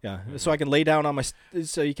 Yeah. So I can lay down on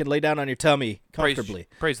so you can lay down on your tummy comfortably.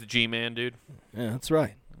 Praise the G-Man, dude. Yeah, that's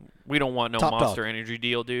right. We don't want no Top Monster dog. Energy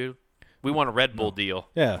deal, dude. We want a Red Bull deal.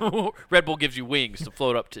 Yeah. Red Bull gives you wings to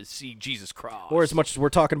float up to see Jesus Christ. Or as much as we're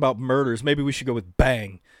talking about murders, maybe we should go with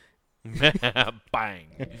Bang. Bang.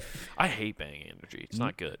 I hate Bang Energy. It's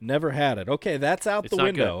not good. Never had it. Okay, that's out the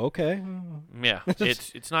window. Okay. Yeah,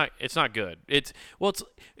 it's not good. It's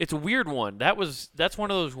a weird one. That's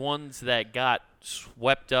one of those ones that got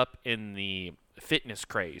swept up in the fitness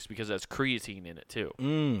craze because there's creatine in it too.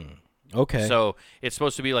 Okay. So it's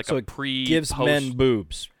supposed to be like so a pre gives post. men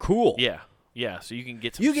boobs. Cool. Yeah. So you can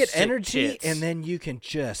get some You get sick energy, tits. and then you can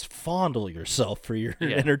just fondle yourself for your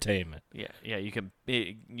entertainment. Yeah. You can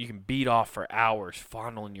beat off for hours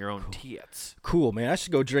fondling your own tits. Cool, man. I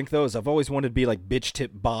should go drink those. I've always wanted to be like Bitch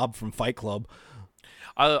Tip Bob from Fight Club.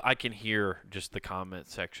 I can hear just the comment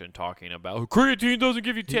section talking about creatine doesn't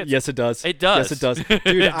give you tits. Yes, it does. It does. Yes, it does.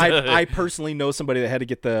 Dude, I personally know somebody that had to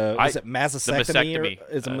get the mastectomy?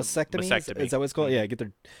 Is it mastectomy? Mastectomy. Is that what it's called? Yeah, get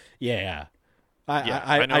their. Yeah.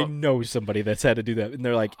 I know somebody that's had to do that, and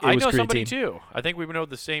they're like, I was know creatine. somebody too. I think we know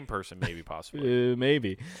the same person, maybe, possibly.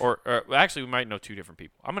 Maybe. Or actually, we might know two different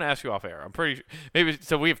people. I'm going to ask you off air. I'm pretty sure. Maybe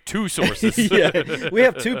so. We have two sources. Yeah, we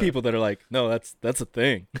have two people that are like, no, that's a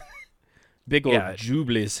thing. Big old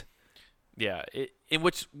jublies. Yeah. And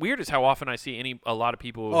what's weird is how often I see a lot of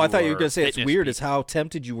people. Oh, I thought you were going to say it's weird is how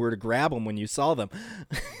tempted you were to grab them when you saw them.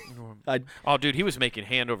 Oh, dude, he was making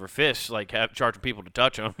hand over fist, like charging people to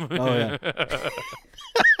touch him. Oh, yeah.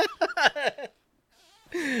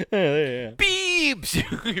 Yeah.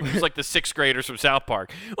 Beebs! He was like the sixth graders from South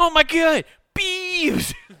Park. Oh, my God!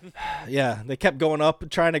 Beebs! Yeah, they kept going up,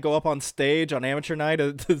 trying to go up on stage on amateur night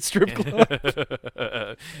at the strip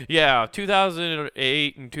club. Yeah,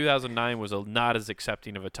 2008 and 2009 was not as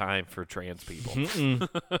accepting of a time for trans people.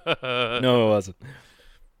 No, it wasn't.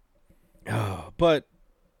 Oh, but,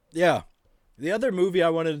 yeah. The other movie I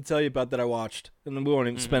wanted to tell you about that I watched, and we won't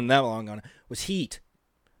even spend that long on it, was Heat.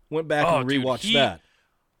 Went back and rewatched that.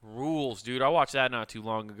 Rules, dude. I watched that not too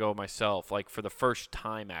long ago myself, like for the first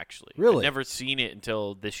time, actually. Really? I'd never seen it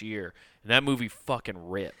until this year, and that movie fucking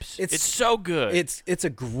rips. It's so good. It's a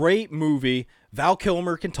great movie. Val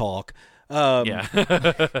Kilmer can talk, yeah,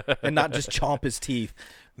 and not just chomp his teeth.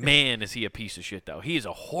 Man, is he a piece of shit, though. He is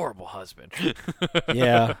a horrible husband.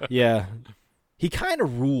 Yeah. He kind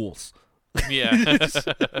of rules. Yeah.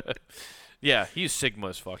 Yeah, he's Sigma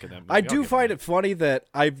as fuck in that movie. I do find it funny that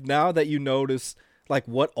now that you notice like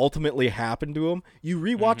what ultimately happened to him, you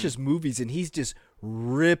rewatch his movies and he's just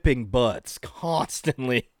ripping butts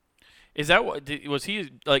constantly. Is that what was he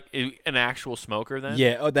like an actual smoker then?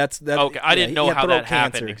 Yeah, that's okay. I didn't know how that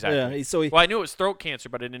cancer. happened exactly. Yeah, so well, I knew it was throat cancer,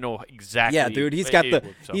 but I didn't know exactly. Yeah, dude, he's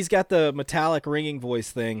got the metallic ringing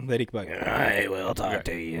voice thing that he can be like, I will talk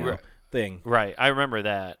to you thing. Right, I remember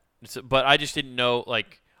that, but I just didn't know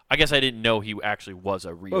like. I guess I didn't know he actually was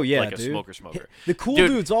a real, like a smoker. The cool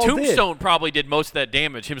dudes all Tombstone probably did most of that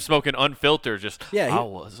damage. Him smoking unfiltered, just how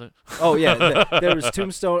was it? Oh yeah, there was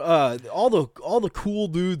Tombstone. All the cool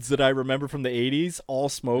dudes that I remember from the '80s all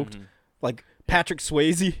smoked, like Patrick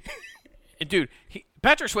Swayze. And dude,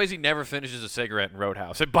 Patrick Swayze never finishes a cigarette in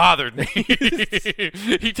Roadhouse. It bothered me.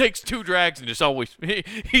 He takes 2 drags and just always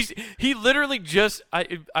he literally just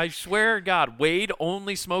I swear to God, Wade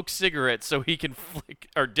only smokes cigarettes so he can flick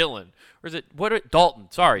or Dylan. Or is it Dalton?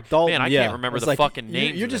 Sorry. Dalton, man, I can't remember the fucking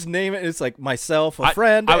name. You just name it. It's like myself, a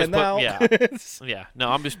friend, and now. Yeah. No,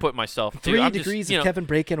 I'm just putting myself. 3 degrees of Kevin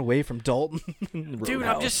breaking away from Dalton. Dude,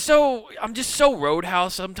 I'm just so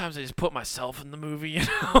Roadhouse. Sometimes I just put myself in the movie. You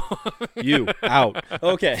know. You out.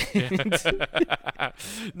 Okay.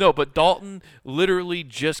 No, but Dalton literally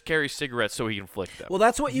just carries cigarettes so he can flick them. Well,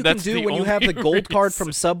 that's what you can do when you have the gold card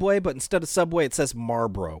from Subway, but instead of Subway, it says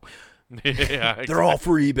Marlboro. Yeah, exactly. They're all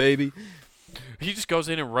free, baby. He just goes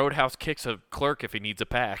in and Roadhouse kicks a clerk if he needs a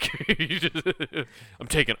pack. I'll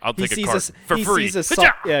take a card for free.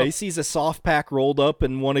 He sees a soft pack rolled up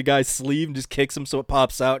in one guy's sleeve and just kicks him so it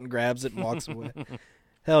pops out and grabs it and walks away.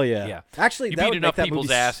 Hell yeah. Yeah. Actually, you that beat would enough make that people's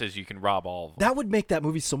movie, asses, you can rob all of them. That would make that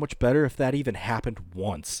movie so much better if that even happened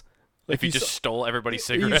once. Like if he just stole everybody's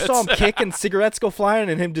cigarettes. You saw him kick and cigarettes go flying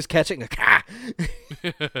and him just catching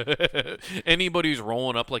Anybody who's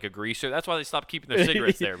rolling up like a greaser, that's why they stopped keeping their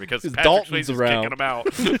cigarettes there, because Patrick Dalton's Swayze's around. kicking them out.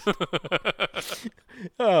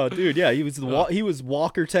 Oh, dude, yeah, he was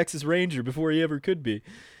Walker, Texas Ranger before he ever could be.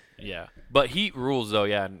 Yeah, but he rules though.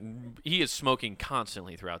 Yeah, he is smoking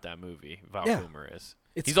constantly throughout that movie. Val Kilmer is.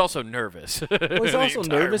 He's also nervous. Well, he's also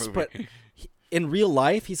nervous, movie. but in real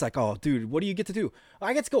life, he's like, "Oh, dude, what do you get to do?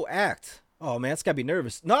 I get to go act. Oh man, it's gotta be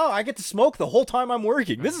nervous. No, I get to smoke the whole time I'm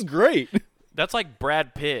working. This is great." That's like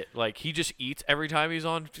Brad Pitt. Like, he just eats every time he's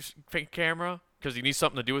on camera because he needs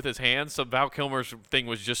something to do with his hands. So Val Kilmer's thing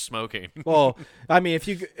was just smoking. Well, I mean, if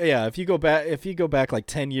you go back like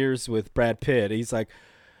 10 years with Brad Pitt, he's like,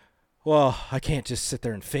 well, I can't just sit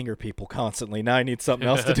there and finger people constantly. Now I need something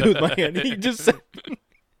else to do with my hand. He just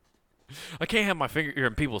I can't have my finger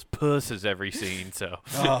in people's pusses every scene. So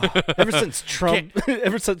ever since Trump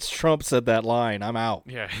said that line, I'm out.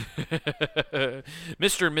 Yeah.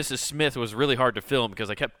 Mr. and Mrs. Smith was really hard to film because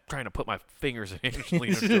I kept trying to put my fingers in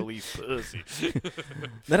Angelina Jolie's pussy.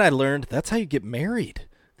 Then I learned that's how you get married.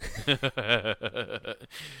 And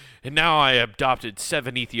now I adopted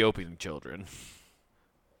 7 Ethiopian children.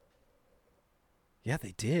 Yeah,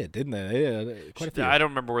 they did, didn't they? Yeah, quite a few. I don't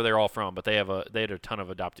remember where they're all from, but they had a ton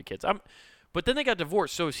of adopted kids. But then they got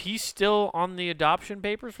divorced. So is he still on the adoption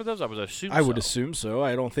papers for those? I would assume so.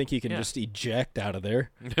 I don't think he can just eject out of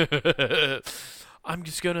there. I'm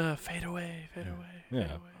just gonna fade away.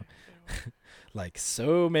 Yeah. Like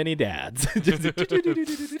so many dads.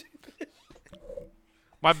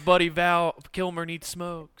 My buddy Val Kilmer needs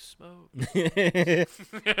smoke.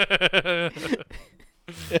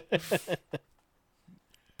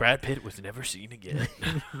 Brad Pitt was never seen again.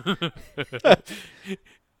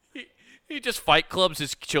 He just fight clubs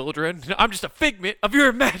his children. I'm just a figment of your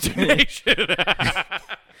imagination.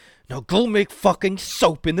 Now go make fucking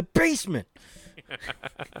soap in the basement.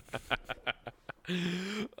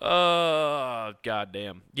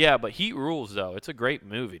 Goddamn. Yeah, but Heat rules, though. It's a great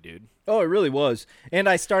movie, dude. Oh, it really was. And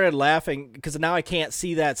I started laughing because now I can't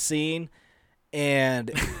see that scene and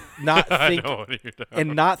not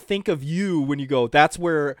think of you when you go, that is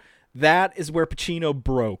where Pacino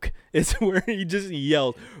broke. It's where he just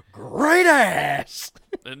yelled, "Great ass!"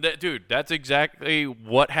 And dude, that's exactly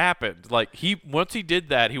what happened. Like, once he did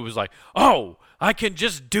that, he was like, "Oh, I can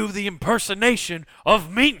just do the impersonation of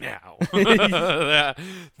me now.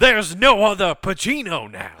 There's no other Pacino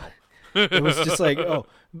now." It was just like,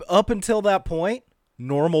 up until that point,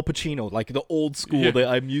 normal Pacino, like the old school that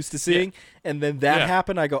I'm used to seeing. And then that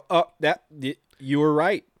happened. I go, you were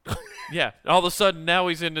right. Yeah. All of a sudden, now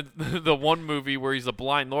he's in the one movie where he's a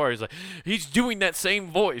blind lawyer. He's doing that same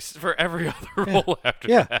voice for every other role after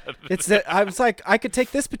that. It's that I was like, I could take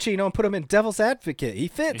this Pacino and put him in Devil's Advocate. He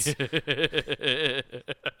fits.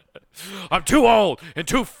 I'm too old and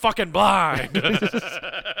too fucking blind.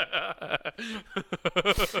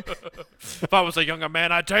 If I was a younger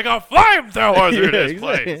man, I'd take a flamethrower through this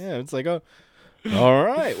place. Yeah, it's like, all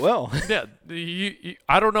right, well. Yeah,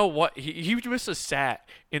 I don't know what he just sat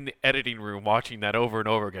in the editing room watching that over and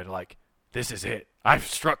over again, like, this is it. I've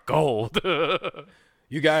struck gold.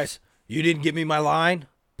 You guys, you didn't give me my line,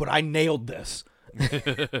 but I nailed this.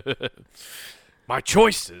 My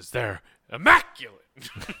choices, they're immaculate.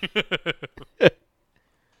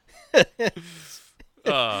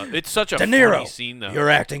 It's such a De Niro, funny scene, though. Your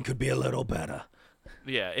acting could be a little better.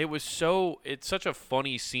 Yeah, it's such a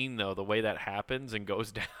funny scene, though, the way that happens and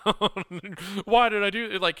goes down. Why did I do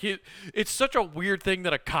it? Like, it's such a weird thing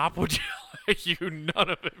that a cop would yell at you. None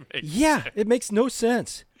of it makes sense. It makes no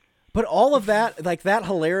sense. But all of that, like, that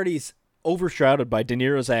hilarity's overshadowed by De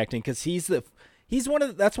Niro's acting because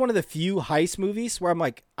that's one of the few heist movies where I'm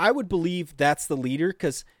like, I would believe that's the leader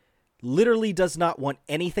because literally does not want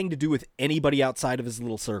anything to do with anybody outside of his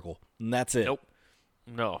little circle. And that's it. Nope.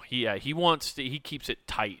 No, he keeps it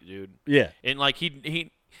tight, dude. Yeah. And like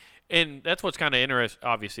and that's what's kind of interesting.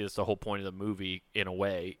 Obviously, that's the whole point of the movie in a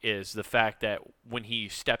way, is the fact that when he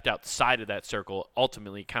stepped outside of that circle,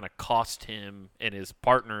 ultimately kind of cost him and his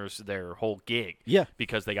partners their whole gig. Yeah.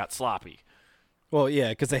 Because they got sloppy. Well, yeah,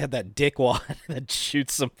 because they had that dickwad that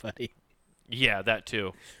shoots somebody. Yeah, that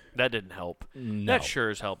too. That didn't help. No. That sure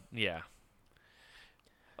as help. Yeah.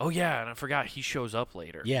 Oh, yeah, and I forgot he shows up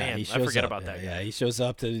later. Yeah, Man, he shows I forget up. about that guy. Yeah, he shows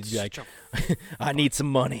up to be like, I need some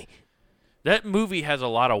money. That movie has a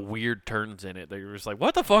lot of weird turns in it that you're just like,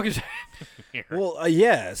 what the fuck is happening here? Well,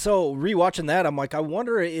 yeah, so rewatching that, I'm like, I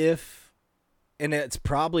wonder if, and it's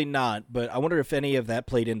probably not, but I wonder if any of that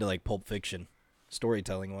played into, like, Pulp Fiction,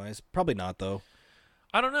 storytelling-wise. Probably not, though.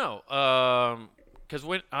 I don't know, because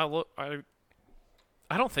when I look, I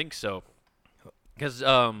don't think so. Because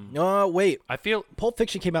wait. I feel Pulp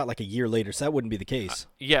Fiction came out like a year later, so that wouldn't be the case.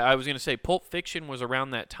 Yeah, I was gonna say Pulp Fiction was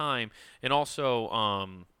around that time, and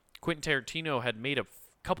also Quentin Tarantino had made a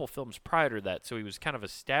couple films prior to that, so he was kind of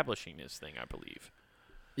establishing his thing, I believe.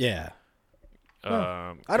 Yeah.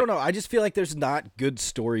 I don't know. I just feel like there's not good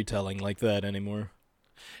storytelling like that anymore.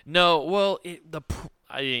 No, well, it's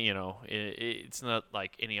not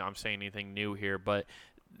like I'm saying anything new here, but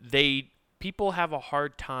people have a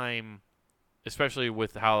hard time, especially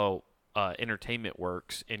with how entertainment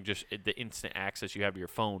works and just the instant access you have to your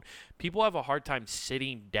phone, people have a hard time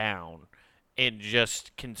sitting down and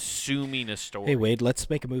just consuming a story. Hey, Wade, let's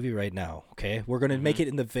make a movie right now, okay? We're going to make it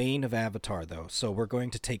in the vein of Avatar, though. So we're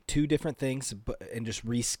going to take two different things and just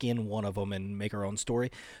reskin one of them and make our own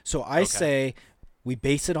story. So I say we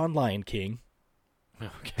base it on Lion King.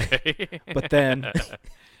 Okay.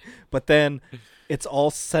 but then it's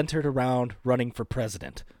all centered around running for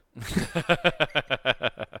president.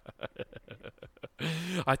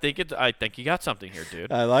 I think you got something here,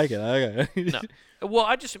 dude. I like it. No. Well,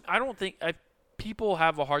 I don't think people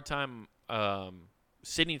have a hard time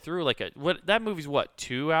sitting through that movie's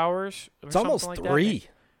 2 hours? It's almost like 3. That?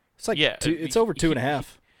 It's like it's over 2.5.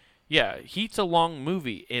 Yeah, Heat's a long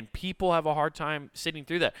movie, and people have a hard time sitting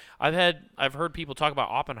through that. I've heard people talk about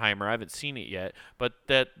Oppenheimer. I haven't seen it yet, but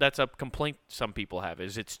that's a complaint some people have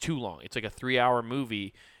is it's too long. It's like a 3-hour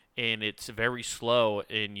movie, and it's very slow,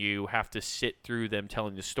 and you have to sit through them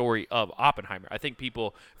telling the story of Oppenheimer. I think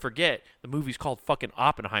people forget the movie's called fucking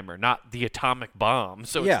Oppenheimer, not the atomic bomb.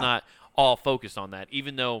 So it's not all focused on that,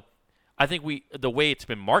 even though I think the way it's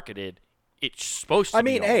been marketed, it's supposed to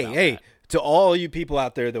be all about that. To all you people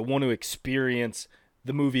out there that want to experience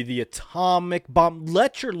the movie The Atomic Bomb,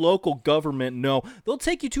 let your local government know. They'll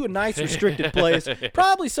take you to a nice restricted place,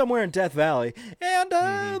 probably somewhere in Death Valley, and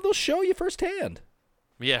they'll show you firsthand.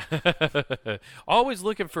 Yeah. Always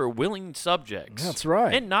looking for willing subjects. That's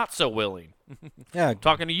right. And not so willing. Yeah.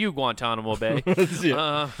 Talking to you, Guantanamo Bay.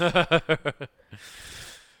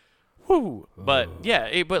 Whew. But,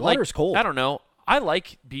 water's cold. I don't know. I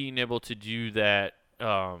like being able to do that.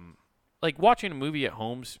 Watching a movie at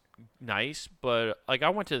home's nice, but, I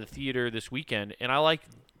went to the theater this weekend, and I like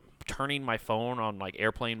turning my phone on,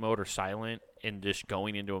 airplane mode or silent and just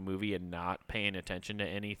going into a movie and not paying attention to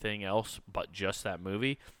anything else but just that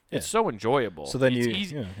movie. Yeah. It's so enjoyable. So then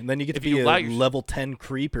and then you get to be a level 10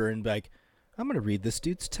 creeper and be like, I'm going to read this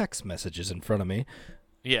dude's text messages in front of me.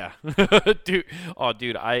 Yeah. Dude,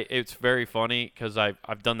 it's very funny because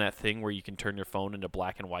I've done that thing where you can turn your phone into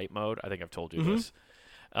black and white mode. I think I've told you this.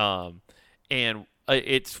 And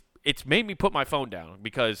it's made me put my phone down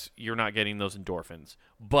because you're not getting those endorphins.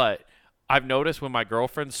 But I've noticed when my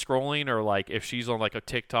girlfriend's scrolling or if she's on a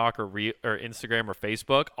TikTok or Instagram or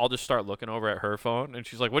Facebook, I'll just start looking over at her phone and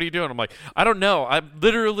she's like, "What are you doing?" I'm like, "I don't know. I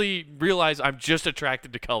literally realize I'm just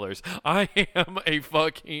attracted to colors. I am a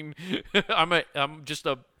fucking I'm just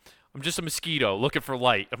a mosquito looking for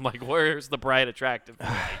light." I'm like, "Where's the bright attractive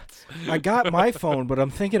lights?" I got my phone, but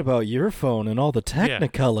I'm thinking about your phone and all the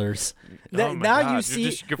Technicolors. Yeah. Now God, you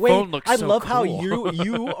see. your phone looks I so love cool. how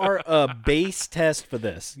you are a base test for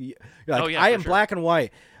this. I am black and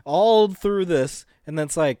white all through this, and then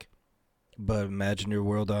it's like, but imagine your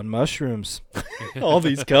world on mushrooms. All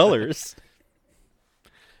these colors.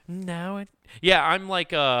 I'm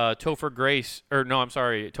like Topher Grace, or no, I'm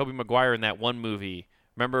sorry, Tobey Maguire in that one movie.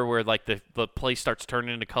 Remember where the place starts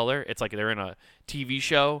turning into color? It's like they're in a TV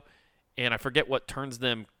show, and I forget what turns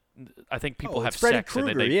them. I think people have Freddy sex.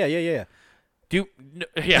 Krueger. And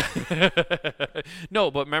Yeah.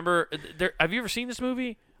 No, but remember, have you ever seen this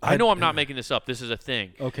movie? I know I'm not making this up. This is a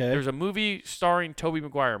thing. Okay. There's a movie starring Tobey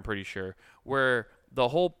Maguire, I'm pretty sure, where the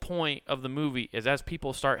whole point of the movie is as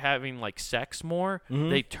people start having sex more,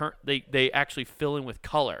 they actually fill in with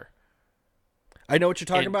color. I know what you're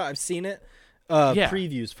talking about. I've seen it.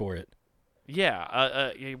 Previews for it.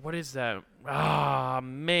 Yeah. What is that?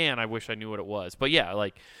 Man, I wish I knew what it was. But yeah,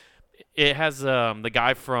 it has the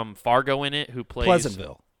guy from Fargo in it who plays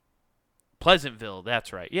Pleasantville.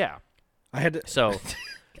 That's right. Yeah. I had to. So,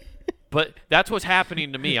 but that's what's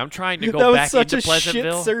happening to me. I'm trying to go back into Pleasantville. That was such a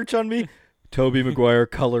shit search on me. Tobey Maguire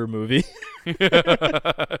color movie.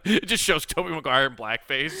 It just shows Tobey Maguire in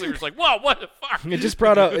blackface. So you're just like, whoa, what the fuck? It just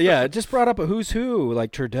brought up a who's who,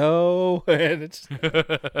 like Trudeau, and it's.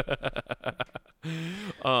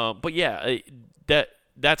 But yeah,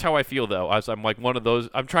 that's how I feel though. I'm like one of those.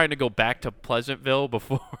 I'm trying to go back to Pleasantville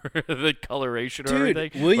before the coloration or everything.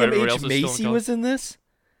 Dude, William H. Macy was in this.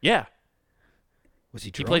 Yeah. Was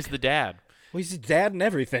he drunk? He plays the dad. Well, he's the dad and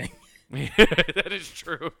everything. That is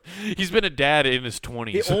true. He's been a dad in his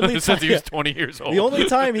 20s since he was 20 years old. The only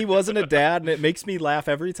time he wasn't a dad, and it makes me laugh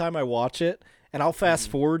every time I watch it, and I'll fast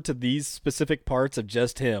forward to these specific parts of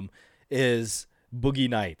just him, is Boogie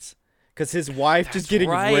Nights. Because his wife just getting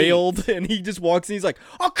railed, and he just walks in, he's like,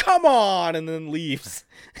 "Oh, come on," and then leaves.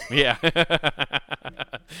 Yeah.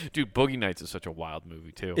 Dude, Boogie Nights is such a wild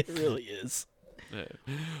movie, too. It really is.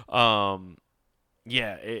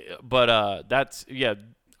 That's,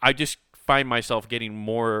 I just find myself getting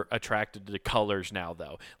more attracted to the colors now,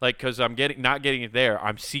 though. Like, because I'm not getting it there,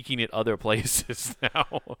 I'm seeking it other places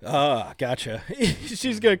now. Gotcha.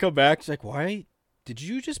 She's gonna come back. She's like, "Why did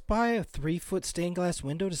you just buy a 3-foot stained glass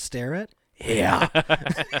window to stare at?" Yeah.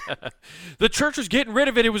 The church was getting rid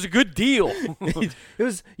of it. It was a good deal. It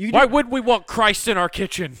was. Why wouldn't we want Christ in our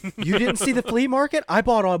kitchen? You didn't see the flea market? I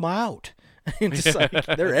bought them out. And just like,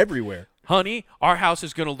 they're everywhere. Honey, our house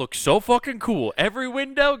is going to look so fucking cool. Every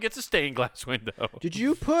window gets a stained glass window. Did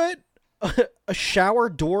you put a shower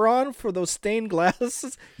door on for those stained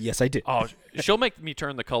glasses? Yes, I did. Oh, she'll make me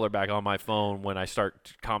turn the color back on my phone when I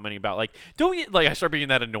start commenting about, like, don't you, like, I start being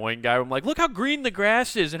that annoying guy. I'm like, look how green the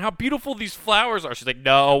grass is and how beautiful these flowers are. She's like,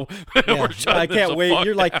 no. Yeah, I can't wait.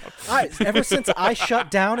 You're like, ever since I shut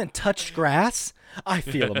down and touched grass, I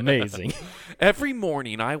feel amazing. Every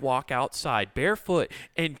morning I walk outside barefoot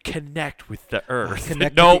and connect with the earth.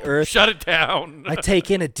 Connect with the earth. Shut it down. I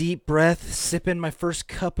take in a deep breath, sip in my first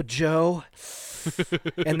cup of Joe,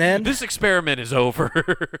 and then this experiment is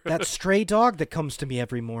over. That stray dog that comes to me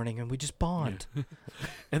every morning, and we just bond. Yeah.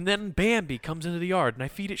 And then Bambi comes into the yard, and I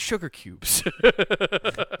feed it sugar cubes.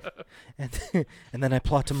 and then I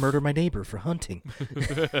plot to murder my neighbor for hunting.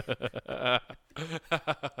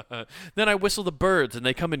 Then I whistle the birds, and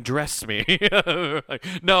they come and dress me. Like,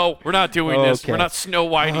 no, we're not doing this. We're not Snow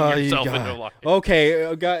Whiting yourself into life.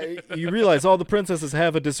 Okay, you realize all the princesses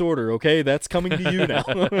have a disorder, okay? That's coming to you now.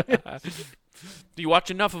 Do you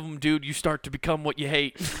watch enough of them, dude, you start to become what you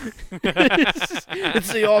hate.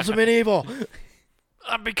 It's the ultimate evil.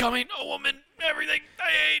 I'm becoming a woman. Everything I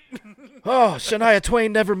hate. Oh, Shania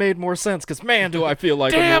Twain never made more sense, because, man, do I feel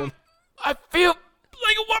like a woman. I feel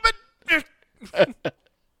like a woman.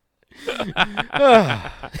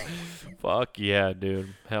 Fuck yeah,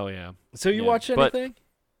 dude. Hell yeah. So you watch anything?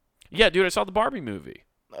 Yeah, dude, I saw the Barbie movie.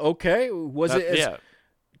 Okay. Was it as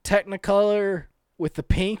Technicolor with the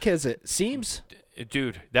pink as it seems?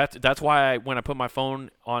 Dude, that's why when I put my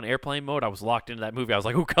phone on airplane mode, I was locked into that movie. I was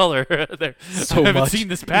like, "Ooh, color!" So I haven't seen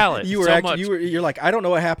this palette. You're like, I don't know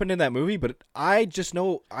what happened in that movie, but I just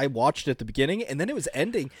know I watched it at the beginning and then it was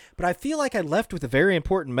ending. But I feel like I left with a very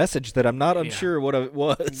important message that I'm not unsure what it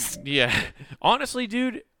was. Yeah, honestly,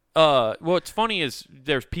 dude. What's funny is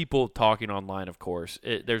there's people talking online. Of course,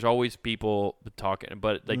 there's always people talking,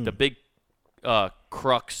 but like the big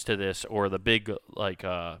crux to this, or the big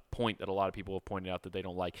point that a lot of people have pointed out that they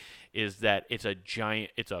don't like, is that it's a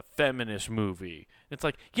feminist movie. It's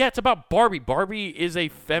like, yeah, it's about Barbie. Barbie is a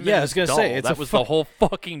feminist I was gonna doll. say that was the whole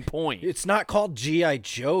fucking point. It's not called G.I.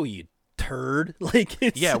 Joe, you turd.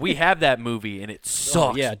 We have that movie and it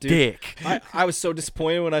sucks. Yeah, dude. Dick. I was so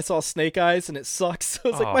disappointed when I saw Snake Eyes and it sucks. It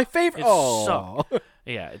was like my favorite. Sucked.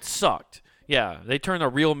 Yeah, it sucked. Yeah, they turned a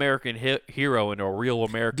real American hero into a real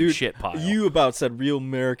American shit pile. You about said real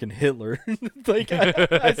American Hitler.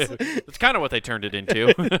 That's kind of what they turned it into.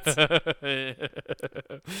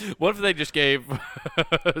 What if they just gave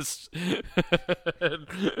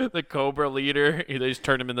the Cobra leader, they just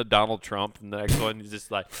turned him into Donald Trump, and the next one he's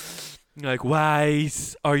just like, why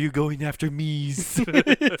are you going after me? Still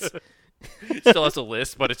has a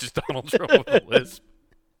lisp, but it's just Donald Trump with a lisp.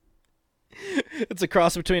 It's a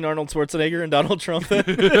cross between Arnold Schwarzenegger and Donald Trump.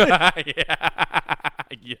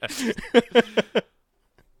 Yes.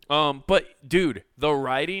 But dude, the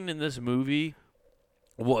writing in this movie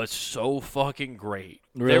was so fucking great.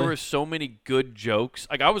 Really? There were so many good jokes.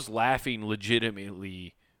 Like, I was laughing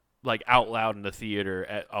legitimately, like, out loud in the theater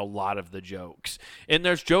at a lot of the jokes. And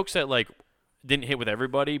there's jokes that, like, didn't hit with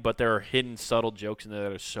everybody, but there are hidden subtle jokes in there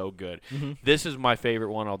that are so good. Mm-hmm. This is my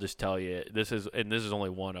favorite one, I'll just tell you. This is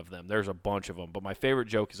only one of them. There's a bunch of them, but my favorite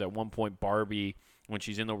joke is at one point Barbie, when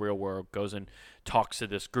she's in the real world, goes and talks to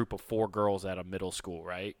this group of 4 girls at a middle school,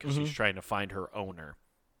 right? Because she's trying to find her owner.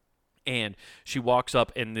 And she walks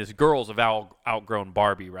up, and these girls have outgrown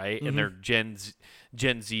Barbie, right? And they're Gen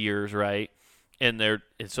Zers, right? And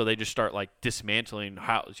so they just start, like, dismantling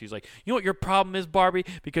how she's like, you know what your problem is, Barbie?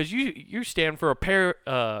 Because you stand for a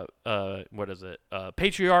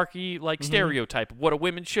patriarchy, like, stereotype of what a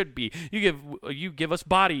woman should be. You give us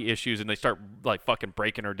body issues, and they start, like, fucking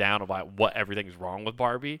breaking her down about what everything's wrong with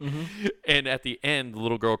Barbie. And at the end, the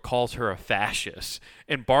little girl calls her a fascist,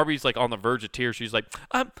 and Barbie's, like, on the verge of tears. She's like,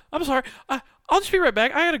 I'm sorry. I'll just be right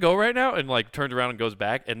back. I gotta go right now. And like turns around and goes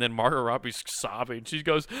back. And then Margot Robbie's sobbing. She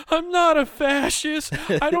goes, I'm not a fascist.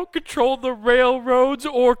 I don't control the railroads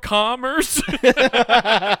or commerce.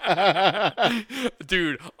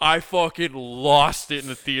 Dude, I fucking lost it in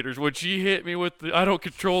the theaters. When she hit me with the, I don't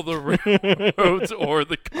control the railroads or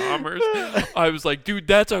the commerce. I was like, dude,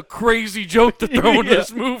 that's a crazy joke to throw in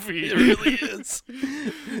this movie. It really is.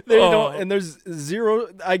 And there's zero,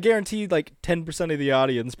 I guarantee like 10% of the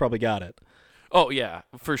audience probably got it. Oh yeah,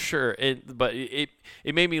 for sure. But it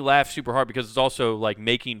made me laugh super hard because it's also like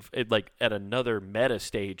making it like at another meta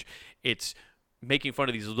stage. It's making fun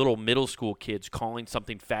of these little middle school kids calling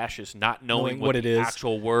something fascist, not knowing what it is.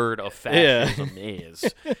 Actual word of fascism is.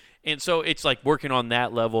 And so it's like working on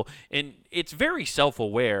that level, and it's very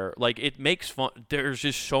self-aware. Like it makes fun. There's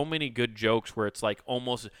just so many good jokes where it's like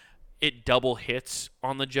almost it double hits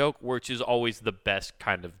on the joke, which is always the best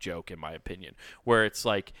kind of joke in my opinion. Where it's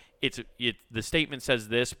like the statement says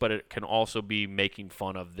this, but it can also be making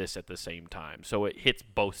fun of this at the same time. So it hits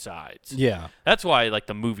both sides. Yeah, that's why like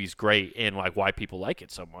the movie's great and like why people like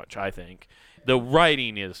it so much. I think the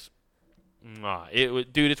writing is.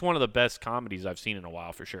 Dude, it's one of the best comedies I've seen in a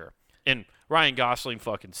while for sure. And Ryan Gosling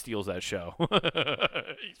fucking steals that show.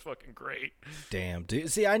 He's fucking great. Damn,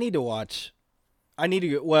 dude. See, I need to watch.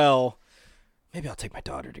 Well, maybe I'll take my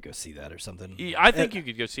daughter to go see that or something. Yeah, I think you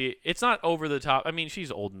could go see it. It's not over the top. I mean,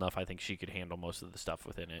 she's old enough. I think she could handle most of the stuff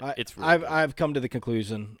within it. I've come to the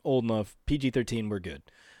conclusion, old enough, PG-13, we're good.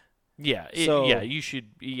 Yeah, you should.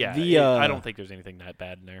 Yeah, I don't think there's anything that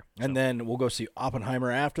bad in there. So. And then we'll go see Oppenheimer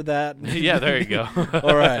after that. Yeah, there you go.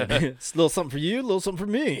 All right, it's a little something for you, a little something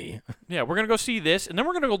for me. Yeah, we're gonna go see this, and then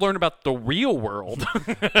we're gonna go learn about the real world.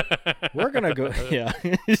 We're gonna go. Yeah.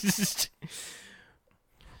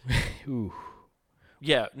 Ooh.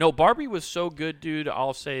 Yeah, no, Barbie was so good, dude.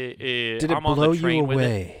 I'll say, did it I'm blow on the train you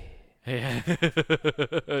away?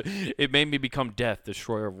 It made me become Death,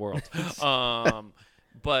 Destroyer of Worlds.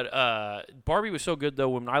 But Barbie was so good, though,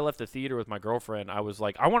 when I left the theater with my girlfriend, I was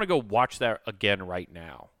like, I want to go watch that again right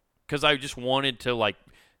now. Because I just wanted to, like,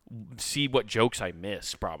 see what jokes I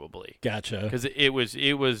missed, probably. Gotcha. Because it was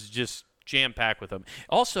just jam-packed with them.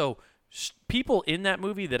 Also, people in that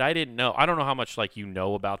movie that I didn't know. I don't know how much, like, you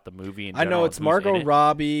know about the movie. In general, I know it's Margot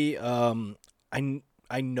Robbie.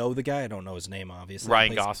 I know the guy. I don't know his name, obviously.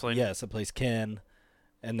 Ryan Gosling? Yes, it plays Ken.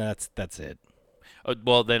 And that's it.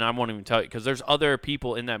 Well, then I won't even tell you because there's other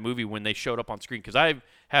people in that movie when they showed up on screen because I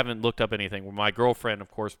haven't looked up anything. Well, my girlfriend,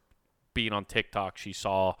 of course, being on TikTok, she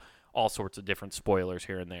saw all sorts of different spoilers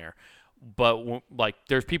here and there. But like,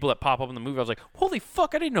 there's people that pop up in the movie. I was like, "Holy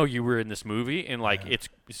fuck! I didn't know you were in this movie." And like, it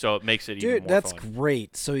makes it even more fun. Dude, that's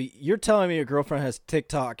great. So you're telling me your girlfriend has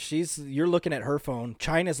TikTok? You're looking at her phone.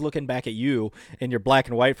 China's looking back at you, and you're black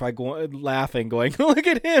and white, laughing, going, "Look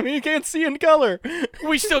at him! He can't see in color."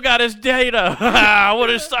 We still got his data.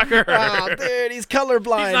 What a sucker! Oh, dude, he's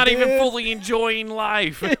colorblind. He's not even fully enjoying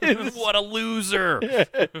life. What a loser!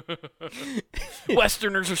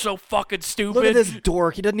 Westerners are so fucking stupid. Look at this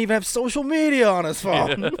dork. He doesn't even have social media on his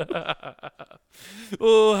phone.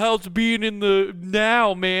 Oh, how's being in the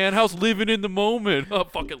now, man? How's living in the moment? Oh,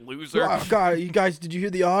 fucking loser. Oh, God, you guys, did you hear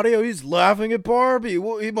the audio? He's laughing at Barbie.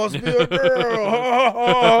 Well, he must be a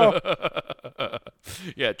girl.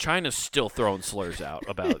 Yeah, China's still throwing slurs out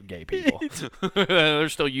about gay people. They're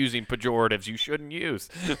still using pejoratives you shouldn't use.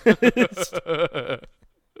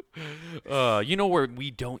 You know where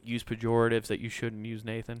we don't use pejoratives that you shouldn't use,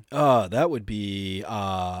 Nathan? That would be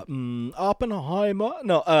Oppenheimer.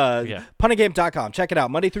 No, yeah. punninggame.com. Check it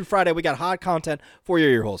out. Monday through Friday, we got hot content for your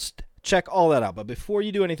ear holes. Check all that out. But before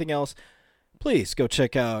you do anything else, please go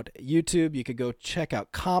check out YouTube. You could go check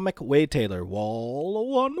out Comic Wade Taylor.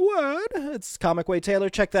 All one word. It's Comic Wade Taylor.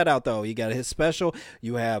 Check that out, though. You got his special.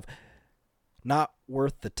 You have Not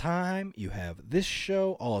Worth the Time. You have this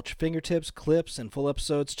show, all at your fingertips, clips, and full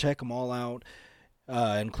episodes. Check them all out,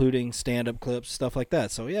 including stand-up clips, stuff like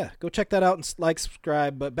that. So, yeah, go check that out and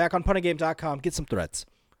subscribe. But back on punninggame.com, get some threads.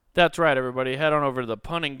 That's right, everybody. Head on over to the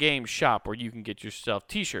Pun and Game shop where you can get yourself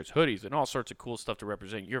T-shirts, hoodies, and all sorts of cool stuff to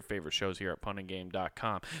represent your favorite shows here at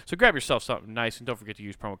punninggame.com. So grab yourself something nice, and don't forget to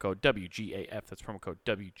use promo code WGAF. That's promo code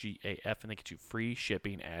WGAF, and they get you free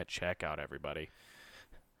shipping at checkout, everybody.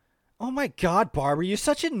 Oh, my God, Barbara, you're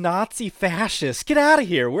such a Nazi fascist. Get out of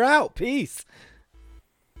here. We're out. Peace.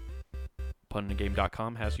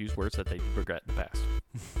 punninggame.com has used words that they regret in the past.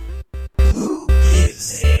 Who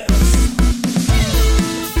gives a